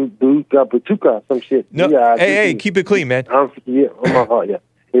Tim Batuka, some shit. No, yeah, hey, keep it clean, man. Yeah, on my heart, yeah.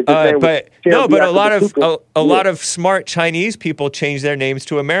 But a lot of smart Chinese people change their names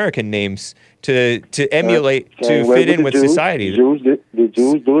to American names to emulate to fit in with society. The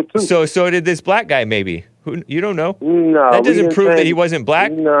Jews do it too. So did this black guy, maybe. Who you don't know? No, that doesn't prove that he wasn't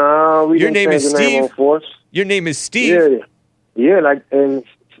black. No, your name is Steve. Your name is Steve. Yeah, like, and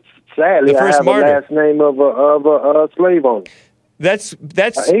sadly, I have martyr. the last name of a slave owner. That's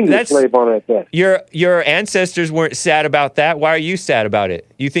English slave owner at that. Your ancestors weren't sad about that. Why are you sad about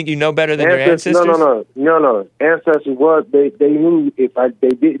it? You think you know better than your ancestors? No. Ancestors they knew if they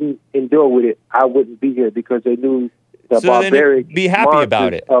didn't endure with it, I wouldn't be here, because they knew the barbaric. Be happy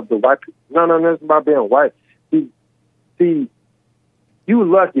about it. Of the white. No, that's about being white. See, you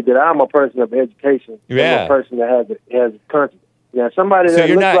lucky that I'm a person of education. Yeah. I'm a person that has conscience. Now, somebody that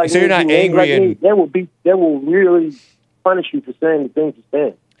you're looks not, like so me, you're not angry like and me, that will really punish you for saying the things you're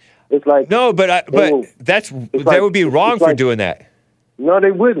saying. It's like no, but they would be wrong for doing that. No,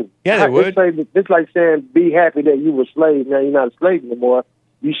 they wouldn't. Yeah, they would. It's like saying, be happy that you were a slave. Now you're not a slave anymore.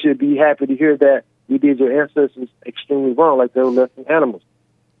 You should be happy to hear that you did your ancestors extremely wrong, like they were less than animals.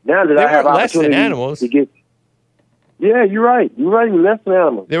 Now that I have less than opportunity animals to get, yeah, you're right. You're right. Less than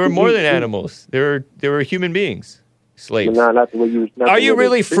animals. They were more than animals. They were human beings, slaves. No, not the way you. Are you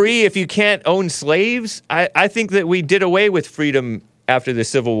really free if you can't own slaves? I think that we did away with freedom after the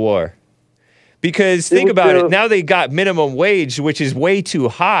Civil War. Because think about it. Now they got minimum wage, which is way too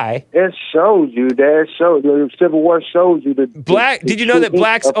high. It shows you that. The Civil War shows you that. Did you know that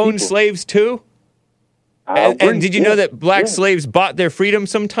blacks owned slaves too? And did you know that black slaves bought their freedom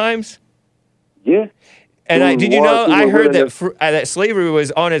sometimes? Yeah. And did you know? I heard that slavery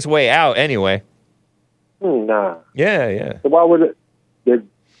was on its way out anyway. Nah. Yeah. So why would it?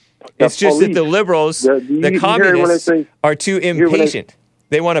 It's just that the liberals, the communists, are too impatient.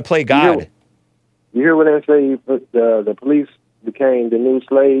 They want to play God. You hear what they say? The police became the new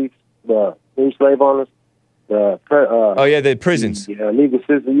slaves, the new slave owners. The prisons. Legal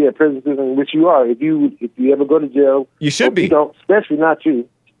system. Yeah, prison system, which you are. If you ever go to jail, you should be. You don't, especially not you,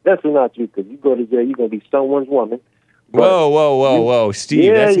 because you go to jail, you're gonna be someone's woman. Whoa,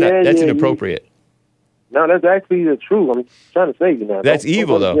 Steve, that's inappropriate. No, that's actually the truth. I'm trying to say you now. That's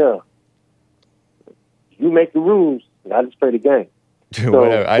evil, though. Yeah. You make the rules, and I just play the game.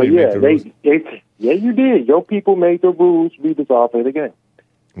 Whatever. I didn't make the rules. Yeah, you did. Your people made the rules. We just all play the game.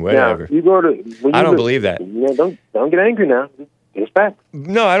 Whatever. Now, you go to. I don't believe that. Yeah, don't get angry now. It's fact.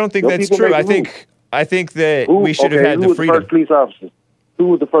 No, I don't think that's true. I think that we should have had the freedom. Who was the first police officer? Who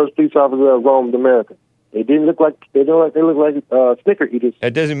was the first police officer that roamed America? They didn't look like they look like Snicker eaters.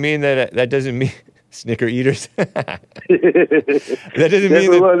 That doesn't mean that doesn't mean Snicker eaters. That doesn't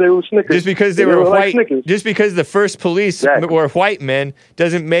mean that they were Snickers. Just because they were white, like just because the first police were white men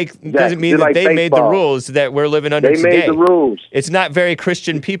doesn't mean that they made the rules that we're living under today. They made the rules. It's not very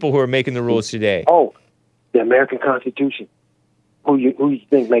Christian people who are making the rules today. Oh, the American Constitution. Who you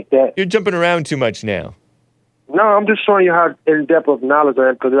think make that? You're jumping around too much now. No, I'm just showing you how in depth of knowledge I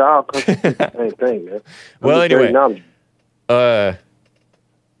am, because they're all the same thing, man. Well, anyway,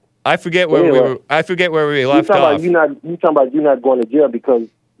 I forget where we were. I forget where we left off. You talking about you not going to jail because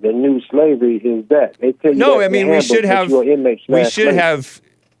the new slavery is that they tell you. No, I mean we should have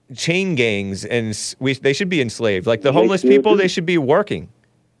chain gangs, and they should be enslaved. Like the homeless people, they should be working.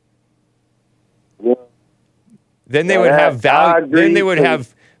 Yeah. Then they would have value. Then they would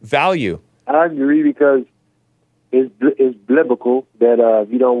have value. I agree, because it's biblical that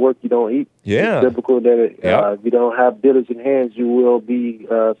if you don't work, you don't eat. Yeah. It's biblical that if you don't have diligent hands, you will be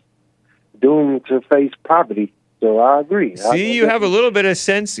doomed to face poverty. So I agree. See, you have a little bit of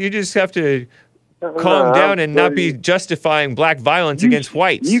sense. You just have to calm down and not be justifying black violence against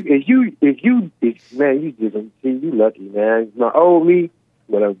whites. Man, you just see, you lucky, man. My old me,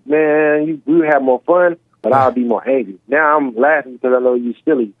 but man, we would have more fun, but I'll be more angry. Now I'm laughing because I know you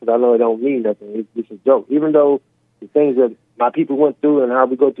silly, because I know it don't mean nothing. It's a joke. Even though the things that my people went through and how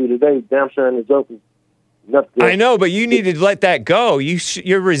we go through today, damn sure the joke is nothing. I know, but you need to let that go.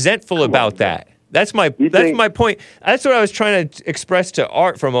 You're resentful about that. That's my point. That's what I was trying to express to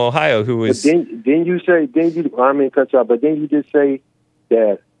Art from Ohio, who was. I mean, cut you off, but then you just say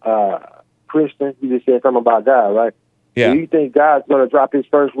that Christian, you just said something about God, right? Yeah. Do you think God's going to drop his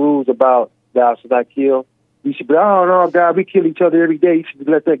first rules about thou shalt not kill? You should be, oh no, God, we kill each other every day. You should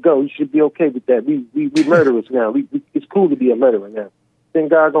let that go. You should be okay with that. We murderers now. It's cool to be a murderer now.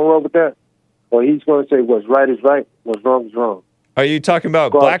 Think God's going to roll with that? Or he's going to say what's right is right, what's wrong is wrong? Are you talking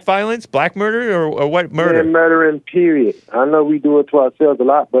about black violence, black murder, or what murder? Man, murdering, period. I know we do it to ourselves a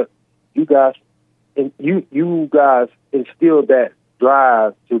lot, but you guys instilled that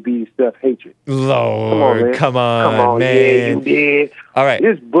drive to be self-hatred. Lord, come on, man. Yeah, you did. All right.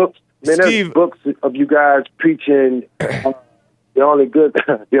 There's books, man. Steve, there's books of you guys preaching the only good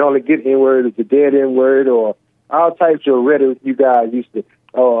N-word is the dead N-word, or all types of rhetoric you guys used to.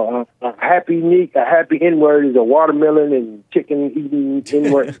 A happy N-word is a watermelon and chicken eating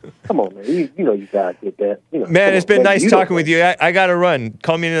N-word. Come on, man. You know you guys did that. Man, it's been nice talking with you. I got to run.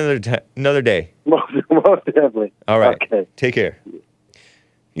 Call me another day. Most definitely. All right. Okay. Take care.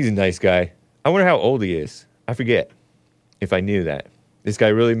 He's a nice guy. I wonder how old he is. I forget if I knew that. This guy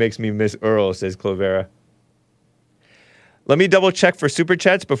really makes me miss Earl, says Clovera. Let me double check for super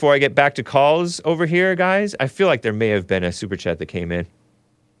chats before I get back to calls over here, guys. I feel like there may have been a super chat that came in.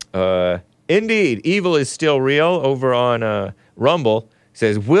 Indeed, evil is still real over on Rumble.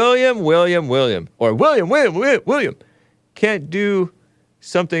 Says William, or William can't do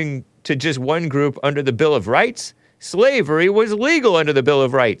something to just one group under the Bill of Rights. Slavery was legal under the Bill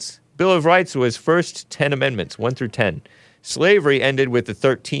of Rights. Bill of Rights was first 10 amendments, 1 through 10. Slavery ended with the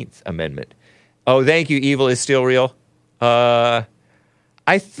 13th Amendment. Oh, thank you, evil is still real. I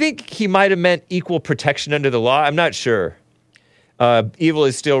think he might have meant equal protection under the law. I'm not sure. Evil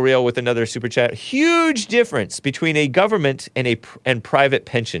is still real with another super chat. Huge difference between a government and private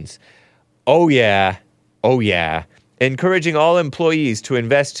pensions. Oh yeah. Encouraging all employees to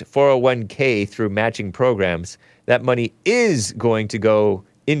invest 401k through matching programs. That money is going to go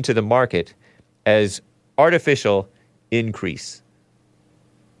into the market as artificial increase.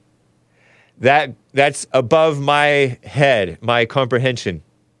 That's above my head, my comprehension,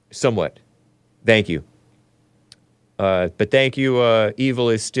 somewhat. Thank you. But thank you, evil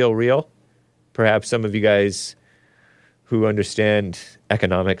is still real. Perhaps some of you guys who understand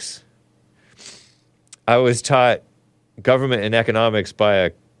economics. I was taught government and economics by a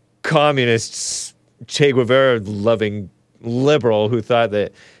communist, Che Guevara-loving liberal who thought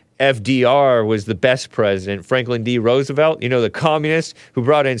that FDR was the best president. Franklin D. Roosevelt, the communist who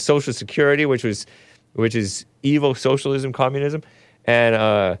brought in Social Security, which is evil socialism, communism,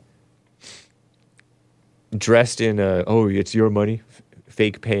 and dressed in it's your money,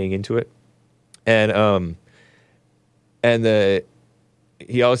 fake paying into it, and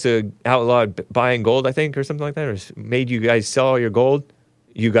he also outlawed buying gold, I think, or something like that, or made you guys sell all your gold,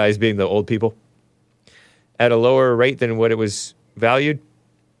 you guys being the old people, at a lower rate than what it was valued.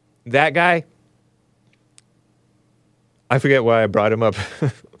 That guy, I forget why I brought him up.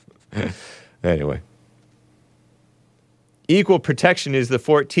 Anyway. Equal protection is the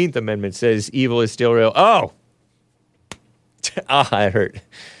 14th Amendment, says evil is still real. Oh! It hurt.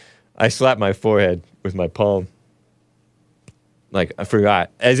 I slapped my forehead with my palm. Like, I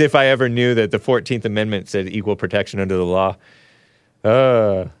forgot. As if I ever knew that the 14th Amendment said equal protection under the law.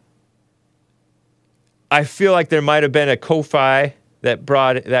 I feel like there might have been a Ko-Fi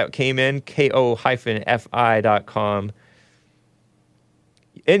that came in, ko-fi.com.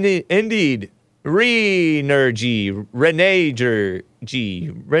 Indeed. Renergy.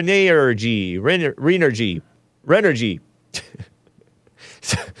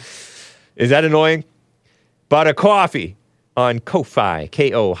 Is that annoying? Bought a coffee on Ko-Fi,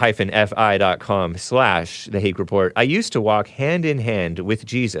 ko-fi.com/The Hake Report. I used to walk hand in hand with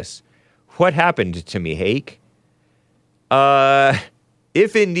Jesus. What happened to me, Hake?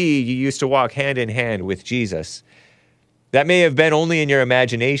 If indeed you used to walk hand in hand with Jesus, that may have been only in your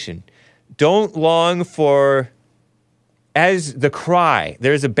imagination. Don't long for, as The Cry.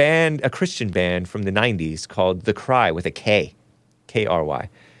 There's a Christian band from the 90s called The Cry with a K, K-R-Y,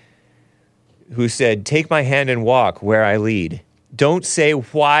 who said, take my hand and walk where I lead. Don't say,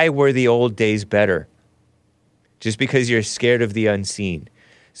 why were the old days better? just because you're scared of the unseen.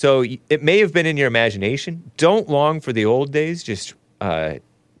 So it may have been in your imagination. Don't long for the old days. Just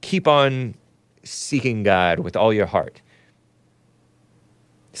keep on seeking God with all your heart.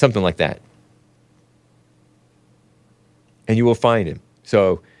 Something like that. And you will find him.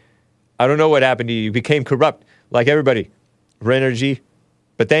 So I don't know what happened to you. You became corrupt like everybody. Renergy.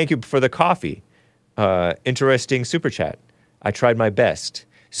 But thank you for the coffee. Interesting super chat. I tried my best.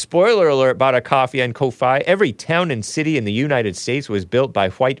 Spoiler alert, bought a coffee on Ko-Fi. Every town and city in the United States was built by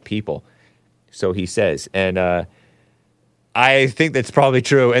white people. So he says. And I think that's probably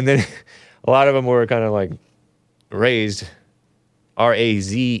true. And then a lot of them were kind of like raised,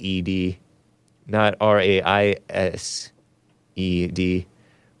 R-A-Z-E-D, not R-A-I-S-E-D,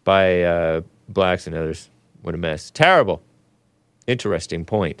 by blacks and others. What a mess. Terrible. Interesting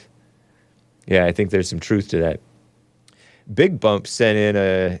point. Yeah, I think there's some truth to that. Big Bump sent in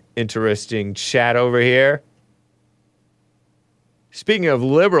a interesting chat over here. Speaking of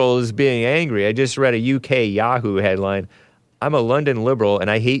liberals being angry, I just read a UK Yahoo headline. I'm a London liberal and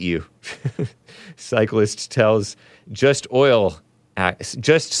I hate you. Cyclist tells Just Stop Oil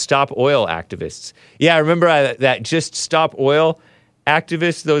activists. Yeah, I remember that Just Stop Oil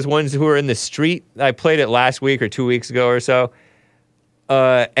activists, those ones who were in the street. I played it last week or 2 weeks ago or so.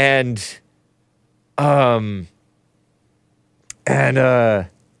 This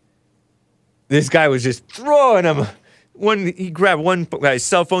guy was just throwing him. He grabbed one guy's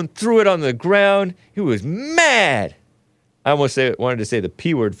cell phone, threw it on the ground. He was mad. I almost wanted to say the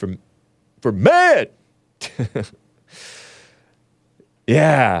P word for mad.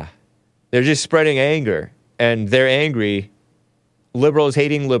 Yeah. They're just spreading anger. And they're angry. Liberals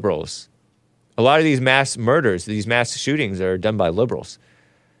hating liberals. A lot of these mass murders, these mass shootings are done by liberals.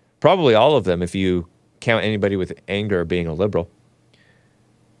 Probably all of them if you count anybody with anger being a liberal.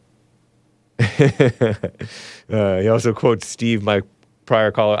 He also quotes Steve, my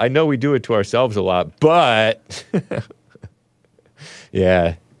prior caller. I know we do it to ourselves a lot, but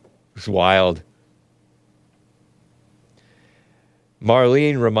yeah, it's wild.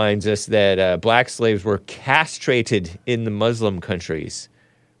 Marlene reminds us that black slaves were castrated in the Muslim countries,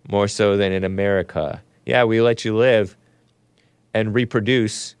 more so than in America. Yeah, we let you live and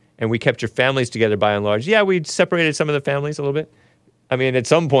reproduce, and we kept your families together by and large. Yeah, we separated some of the families a little bit. I mean, at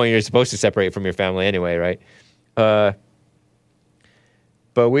some point, you're supposed to separate from your family anyway, right? But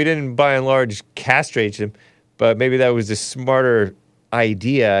we didn't, by and large, castrate them. But maybe that was a smarter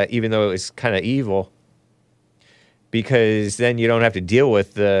idea, even though it was kind of evil. Because then you don't have to deal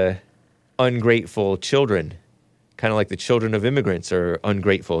with the ungrateful children. Kind of like the children of immigrants are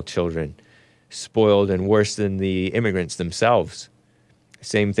ungrateful children. Spoiled and worse than the immigrants themselves.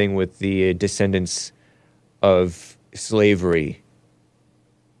 Same thing with the descendants of slavery.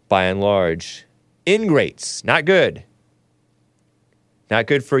 By and large, ingrates, not good. Not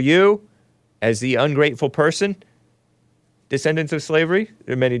good for you as the ungrateful person. Descendants of slavery.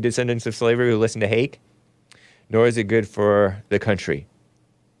 There are many descendants of slavery who listen to Hake. Nor is it good for the country.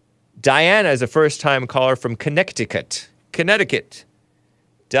 Diana is a first-time caller from Connecticut.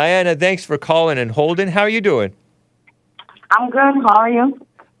 Diana, thanks for calling and holding. How are you doing? I'm good. How are you?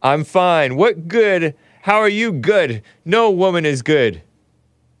 I'm fine. What good? How are you good? No woman is good.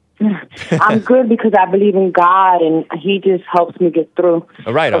 I'm good because I believe in God, and He just helps me get through.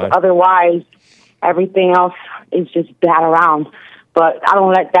 Right on. Otherwise, everything else is just bad around. But I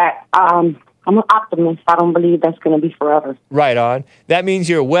don't let that... I'm an optimist. I don't believe that's going to be forever. Right on. That means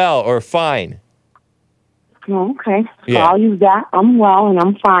you're well or fine. Oh, okay. So Yeah. I'll use that. I'm well and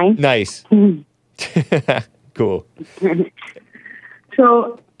I'm fine. Nice. Cool.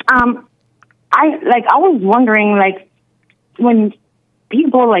 So, I was wondering, when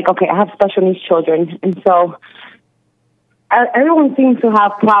people, okay, I have special needs children, and so everyone seems to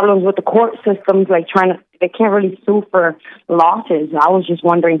have problems with the court systems, they can't really sue for losses. I was just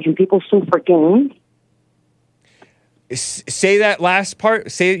wondering, can people sue for gains? Say that last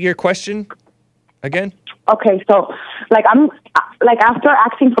part. Say your question again. Okay, so after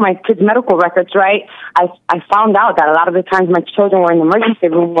asking for my kids' medical records, right? I found out that a lot of the times my children were in the emergency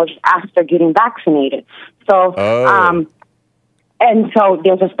room was after getting vaccinated. So, and so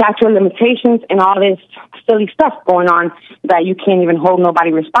there's a statute of limitations and all this silly stuff going on that you can't even hold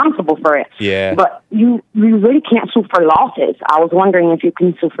nobody responsible for it. Yeah. But you really can't sue for losses. I was wondering if you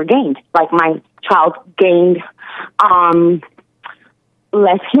can sue for gains. Like my child gained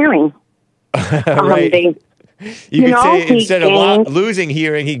less hearing. Right. You could say instead of losing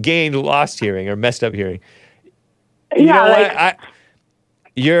hearing, he gained lost hearing or messed up hearing. You know what?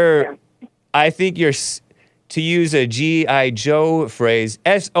 I think you're, to use a G.I. Joe phrase,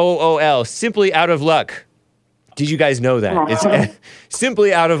 SOOL, simply out of luck. Did you guys know that? It's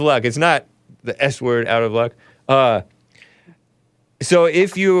simply out of luck. It's not the S word, out of luck. So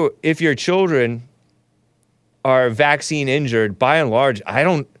if your children are vaccine injured, by and large,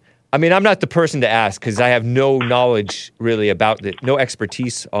 I'm not the person to ask because I have no knowledge really about no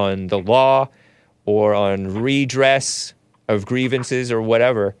expertise on the law or on redress of grievances or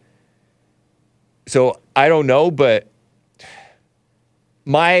whatever. So I don't know, but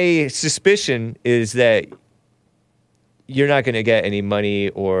my suspicion is that you're not going to get any money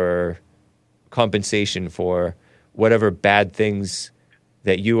or compensation for whatever bad things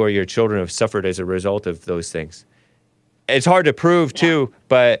that you or your children have suffered as a result of those things. It's hard to prove too,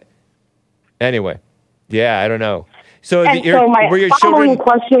 but anyway, yeah, I don't know. So were your children?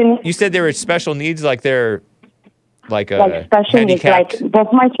 Question, you said they were special needs, like they're like special needs. handicapped. Like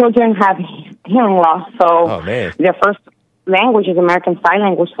both my children have hearing loss, so their first language is American Sign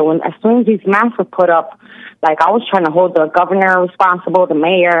Language. So as soon as these masks were put up, like I was trying to hold the governor responsible, the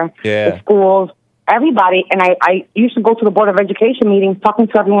mayor, the schools, everybody, and I used to go to the Board of Education meetings talking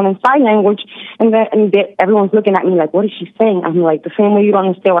to everyone in sign language, and everyone's looking at me like, what is she saying? I'm like, the same way you don't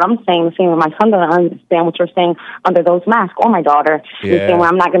understand what I'm saying, the same way my son doesn't understand what you're saying under those masks, or my daughter. The same way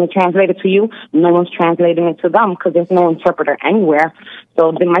I'm not going to translate it to you, no one's translating it to them because there's no interpreter anywhere.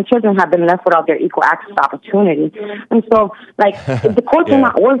 So my children have been left without their equal access opportunity. And so, like, the courts are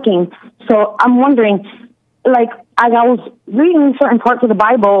not working. So I'm wondering, like, as I was reading certain parts of the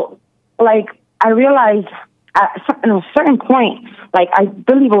Bible, like, I realized at a certain point, like, I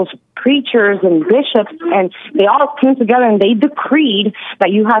believe it was preachers and bishops, and they all came together and they decreed that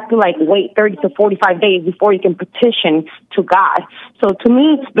you have to, like, wait 30 to 45 days before you can petition to God. So to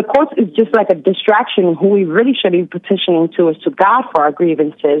me, the courts is just like a distraction. Who we really should be petitioning to is to God for our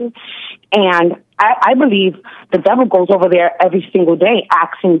grievances. And I believe the devil goes over there every single day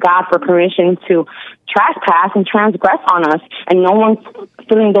asking God for permission to trespass and transgress on us, and no one's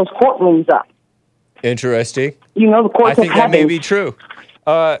filling those courtrooms up. Interesting. You know, the courts I think that may be true.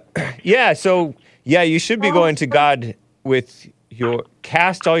 You should be going to God with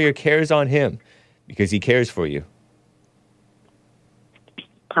cast all your cares on him because he cares for you.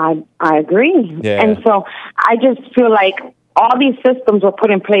 I agree. Yeah. And so I just feel like all these systems were put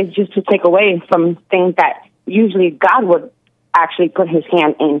in place just to take away from things that usually God would actually put his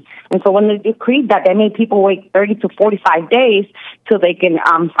hand in. And so when they decreed that, they made people wait 30 to 45 days till they can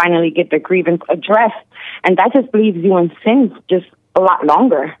finally get their grievance addressed. And that just leaves you in sin just a lot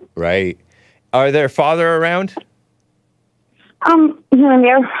longer. Right. Are their father around? Here and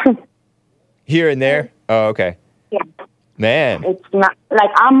there. Here and there? Oh, okay. Yeah. Man. It's not,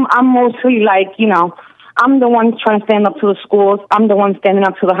 like, I'm mostly, like, you know, I'm the one trying to stand up to the schools. I'm the one standing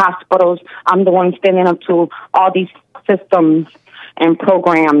up to the hospitals. I'm the one standing up to all these systems and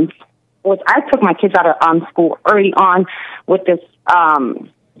programs. Which I took my kids out of school early on with this. I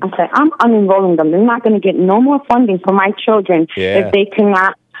said, I'm unenrolling them. They're not going to get no more funding for my children if they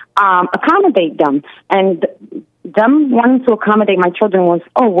cannot accommodate them. And them wanting to accommodate my children was,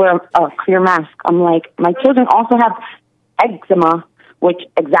 wear a clear mask. I'm like, my children also have eczema, which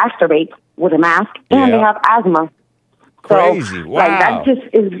exacerbates with a mask, and they have asthma. Crazy. So, wow. Like, that just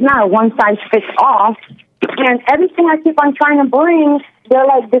is not a one-size-fits-all. And everything I keep on trying to bring, they're,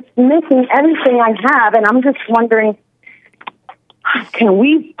 like, dismissing everything I have, and I'm just wondering, can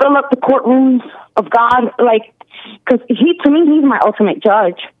we fill up the courtrooms of God? Like, because to me, he's my ultimate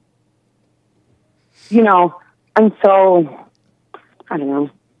judge. You know, and so, I don't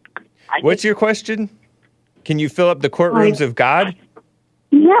know. What's your question? Can you fill up the courtrooms of God?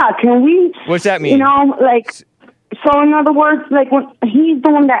 Yeah, can we? What's that mean? You know, like, so in other words, like, when he's the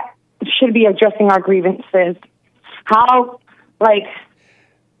one that should be addressing our grievances. How, like...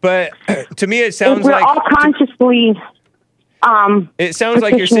 But to me, it sounds we're all consciously... it sounds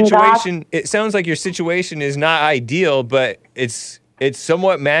like your situation... God. It sounds like your situation is not ideal, but it's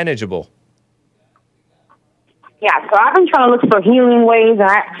somewhat manageable. Yeah, so I've been trying to look for healing ways.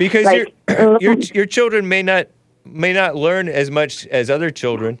 Because your children may not learn as much as other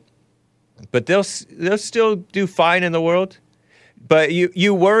children, but they'll still do fine in the world. But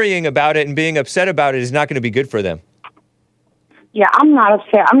you worrying about it and being upset about it is not going to be good for them. Yeah, I'm not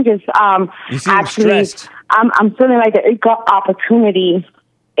upset. I'm just you seem stressed. I'm feeling like the equal opportunity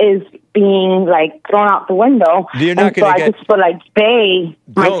is being, like, thrown out the window. You're not going to get. I just feel like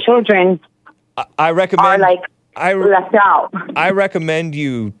my children, I recommend are, like, left out. I recommend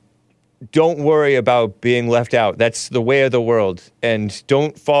you don't worry about being left out. That's the way of the world, and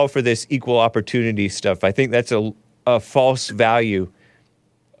don't fall for this equal opportunity stuff. I think that's a false value.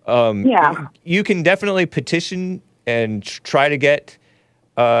 You can definitely petition and try to get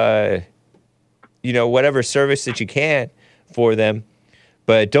whatever service that you can for them.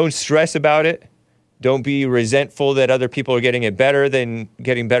 But don't stress about it. Don't be resentful that other people are getting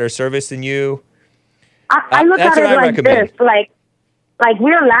better service than you. I look at it like this, like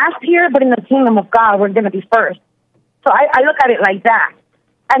we're last here, but in the kingdom of God, we're going to be first. So I look at it like that.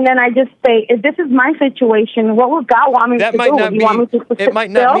 And then I just say, if this is my situation, what would God want me to do? It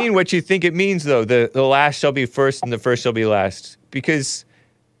might not mean what you think it means, though. The last shall be first and the first shall be last. Because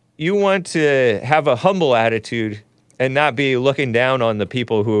you want to have a humble attitude and not be looking down on the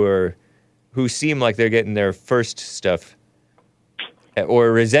people who seem like they're getting their first stuff,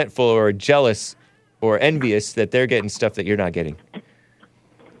 or resentful or jealous or envious that they're getting stuff that you're not getting.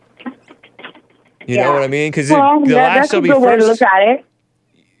 You know what I mean? Because the last shall be first. Way to look at it.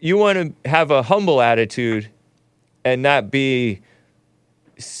 You want to have a humble attitude and not be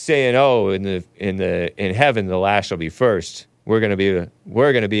saying, "Oh, in heaven the last shall be first. We're gonna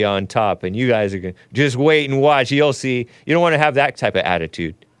be on top, and you guys are gonna just wait and watch. You'll see." You don't want to have that type of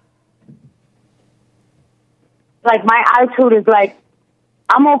attitude. Like my attitude is like,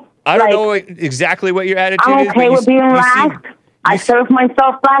 I don't know exactly what your attitude is. I'm okay with being last. I serve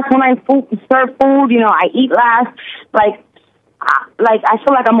myself last when I serve food. I eat last. Like I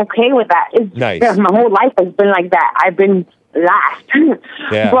feel like I'm okay with that. Nice. My whole life has been like that. I've been last.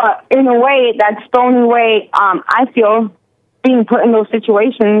 Yeah. But in a way, that's the only way I feel being put in those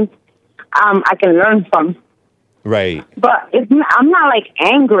situations I can learn from. Right. But I'm not like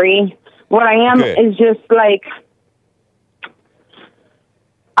angry. What I am is just like,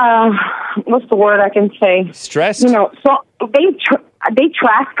 what's the word I can say? Stressed? So they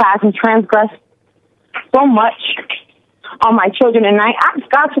trespass and transgress so much on my children, and I ask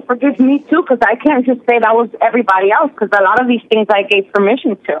God to forgive me too, because I can't just say that was everybody else, because a lot of these things I gave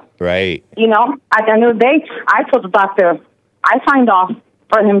permission to. Right. At the end of the day, I told the doctor I signed off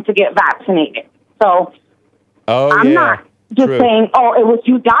for him to get vaccinated. So I'm not just saying, "Oh, it was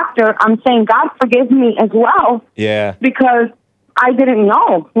you, doctor." I'm saying, God forgive me as well. Yeah. Because I didn't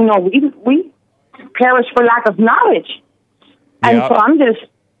know. We perish for lack of knowledge. And so I'm just,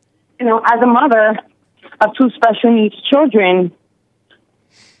 as a mother of two special needs children,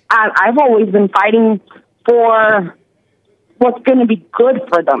 I've always been fighting for what's going to be good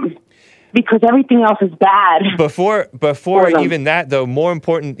for them, because everything else is bad. Before even that, though, more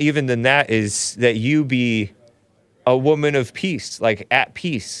important even than that is that you be a woman of peace, like at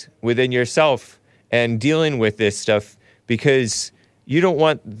peace within yourself and dealing with this stuff, because you don't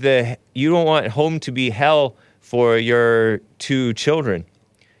want home to be hell for your two children.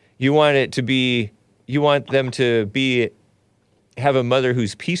 You want them to have a mother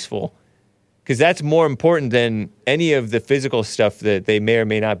who's peaceful, because that's more important than any of the physical stuff that they may or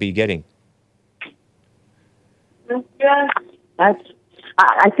may not be getting. Yeah, I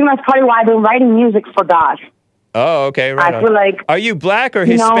think that's probably why I've been writing music for God. Oh, okay, right. I feel like, are you black or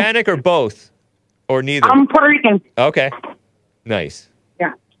Hispanic or both, or neither? I'm Puerto Rican. Okay, nice.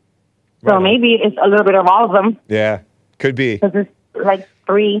 Yeah. So maybe it's a little bit of all of them. Yeah, could be. Because it's like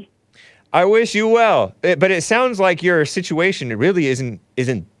 3. I wish you well, but it sounds like your situation really isn't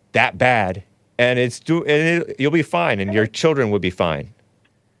that bad, and you'll be fine, and your children will be fine.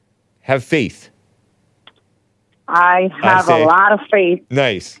 Have faith. I have a lot of faith.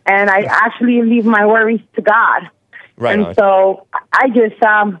 Nice. And I actually leave my worries to God. Right. And so I just,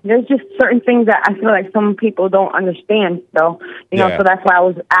 there's just certain things that I feel like some people don't understand. So, so that's why I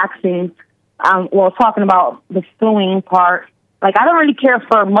was asking, talking about the suing part. Like, I don't really care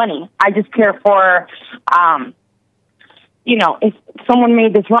for money. I just care for, if someone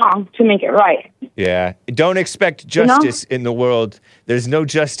made this wrong, to make it right. Yeah. Don't expect justice in the world. There's no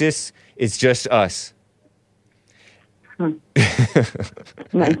justice. It's just us.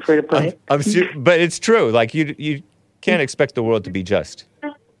 Nice way to put it. But it's true. Like, you can't expect the world to be just.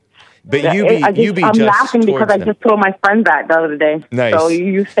 But you be I'm just. I'm laughing because I just told my friend that the other day. Nice. So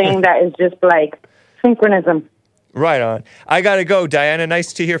you saying that is just like synchronism. Right on. I gotta go, Diana.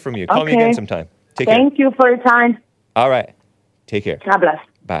 Nice to hear from you. Call me again sometime. Take care. Thank you for your time. All right. Take care. God bless.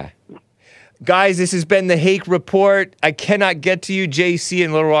 Bye. Guys, this has been the Hake Report. I cannot get to you. JC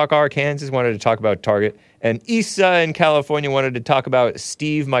in Little Rock, Arkansas wanted to talk about Target. And Issa in California wanted to talk about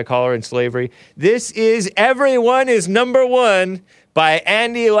Steve, my caller, and slavery. This is Everyone is Number One by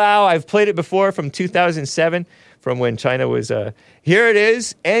Andy Lau. I've played it before from 2007, from when China was... Here it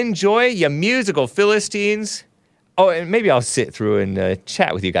is. Enjoy your musical Philistines. Oh, and maybe I'll sit through and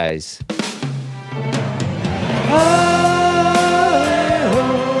chat with you guys.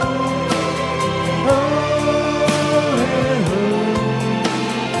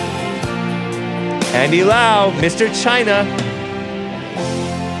 Andy Lau, Mr. China.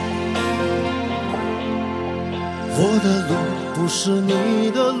 我的路不是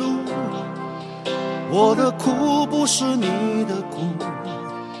你的路，我的苦不是你的苦，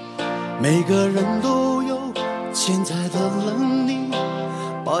每个人都有潜在的能力，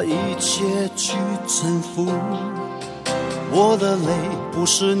把一切去征服。我的泪不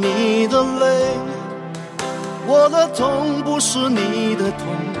是你的泪，我的痛不是你的痛，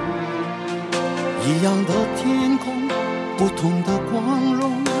一样的天空，不同的光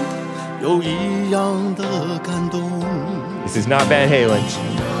荣，有一样的感动。 This is not Van Halen.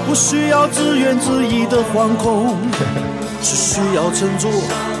 不需要自怨自艾的惶恐，只需要振作，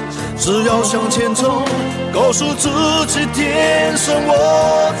只要向前冲，告诉自己天生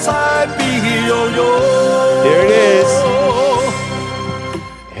我材必有用。 Here it is.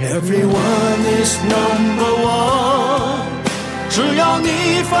 Everyone is number one. 只要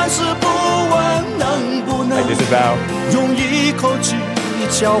你凡事不问能不能 I disavow. 用一口气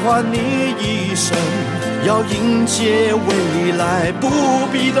交换你一生，要迎接未来不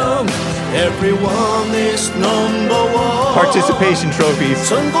必等。Everyone is number one. Participation trophies.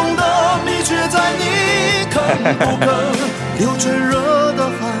 成功的秘诀在你肯不肯流最热的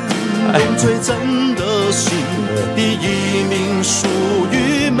汗，用最真的心，第一名属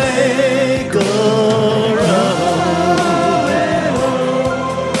于每个人。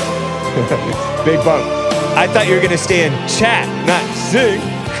Big bump. I thought you were gonna stay and chat, not sing.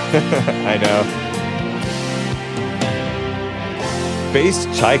 I know. Bass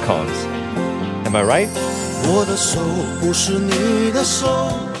Chai-Kongs. Am I right? 我的手不是你的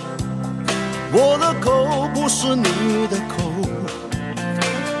手，我的口不是你的口，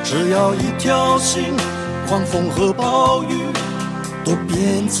只要一条心，狂风和暴雨都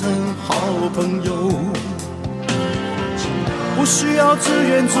变成好朋友。不需要自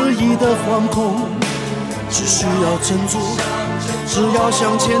怨自艾的惶恐，只需要振作，只要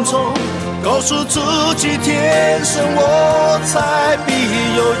向前冲，告诉自己天生我材必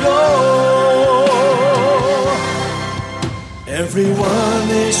有用。Everyone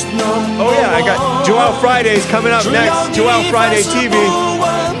is number one. Oh yeah, I got Joel Fridays coming up next. Joel Friday TV.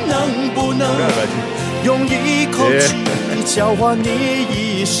 能不能用一口气交换你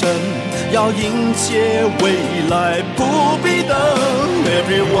一生，要迎接未来不必等。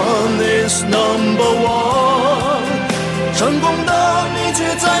Everyone is number one. 成功的秘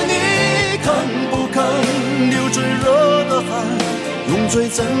诀在你肯不肯流最热的汗，用最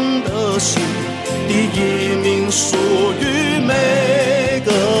真的心，第一名属于每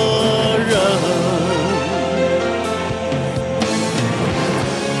个人。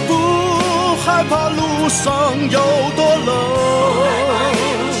不害怕路上有多冷，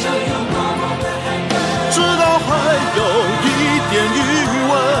直到还有一点余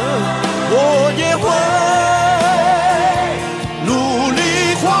温，我也会努力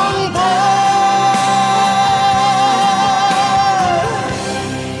狂奔。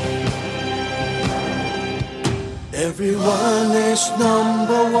Everyone is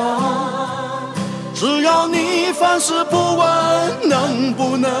number one. 只要你凡事不问能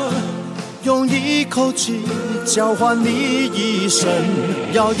不能用一口气交换你一生，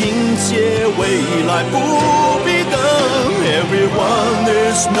要迎接未来不必等。Everyone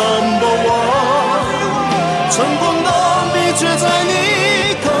is number one. 成功的秘诀在你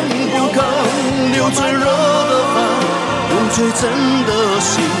肯不肯流最热的汗，用最真的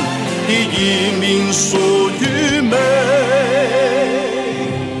心，第一名属于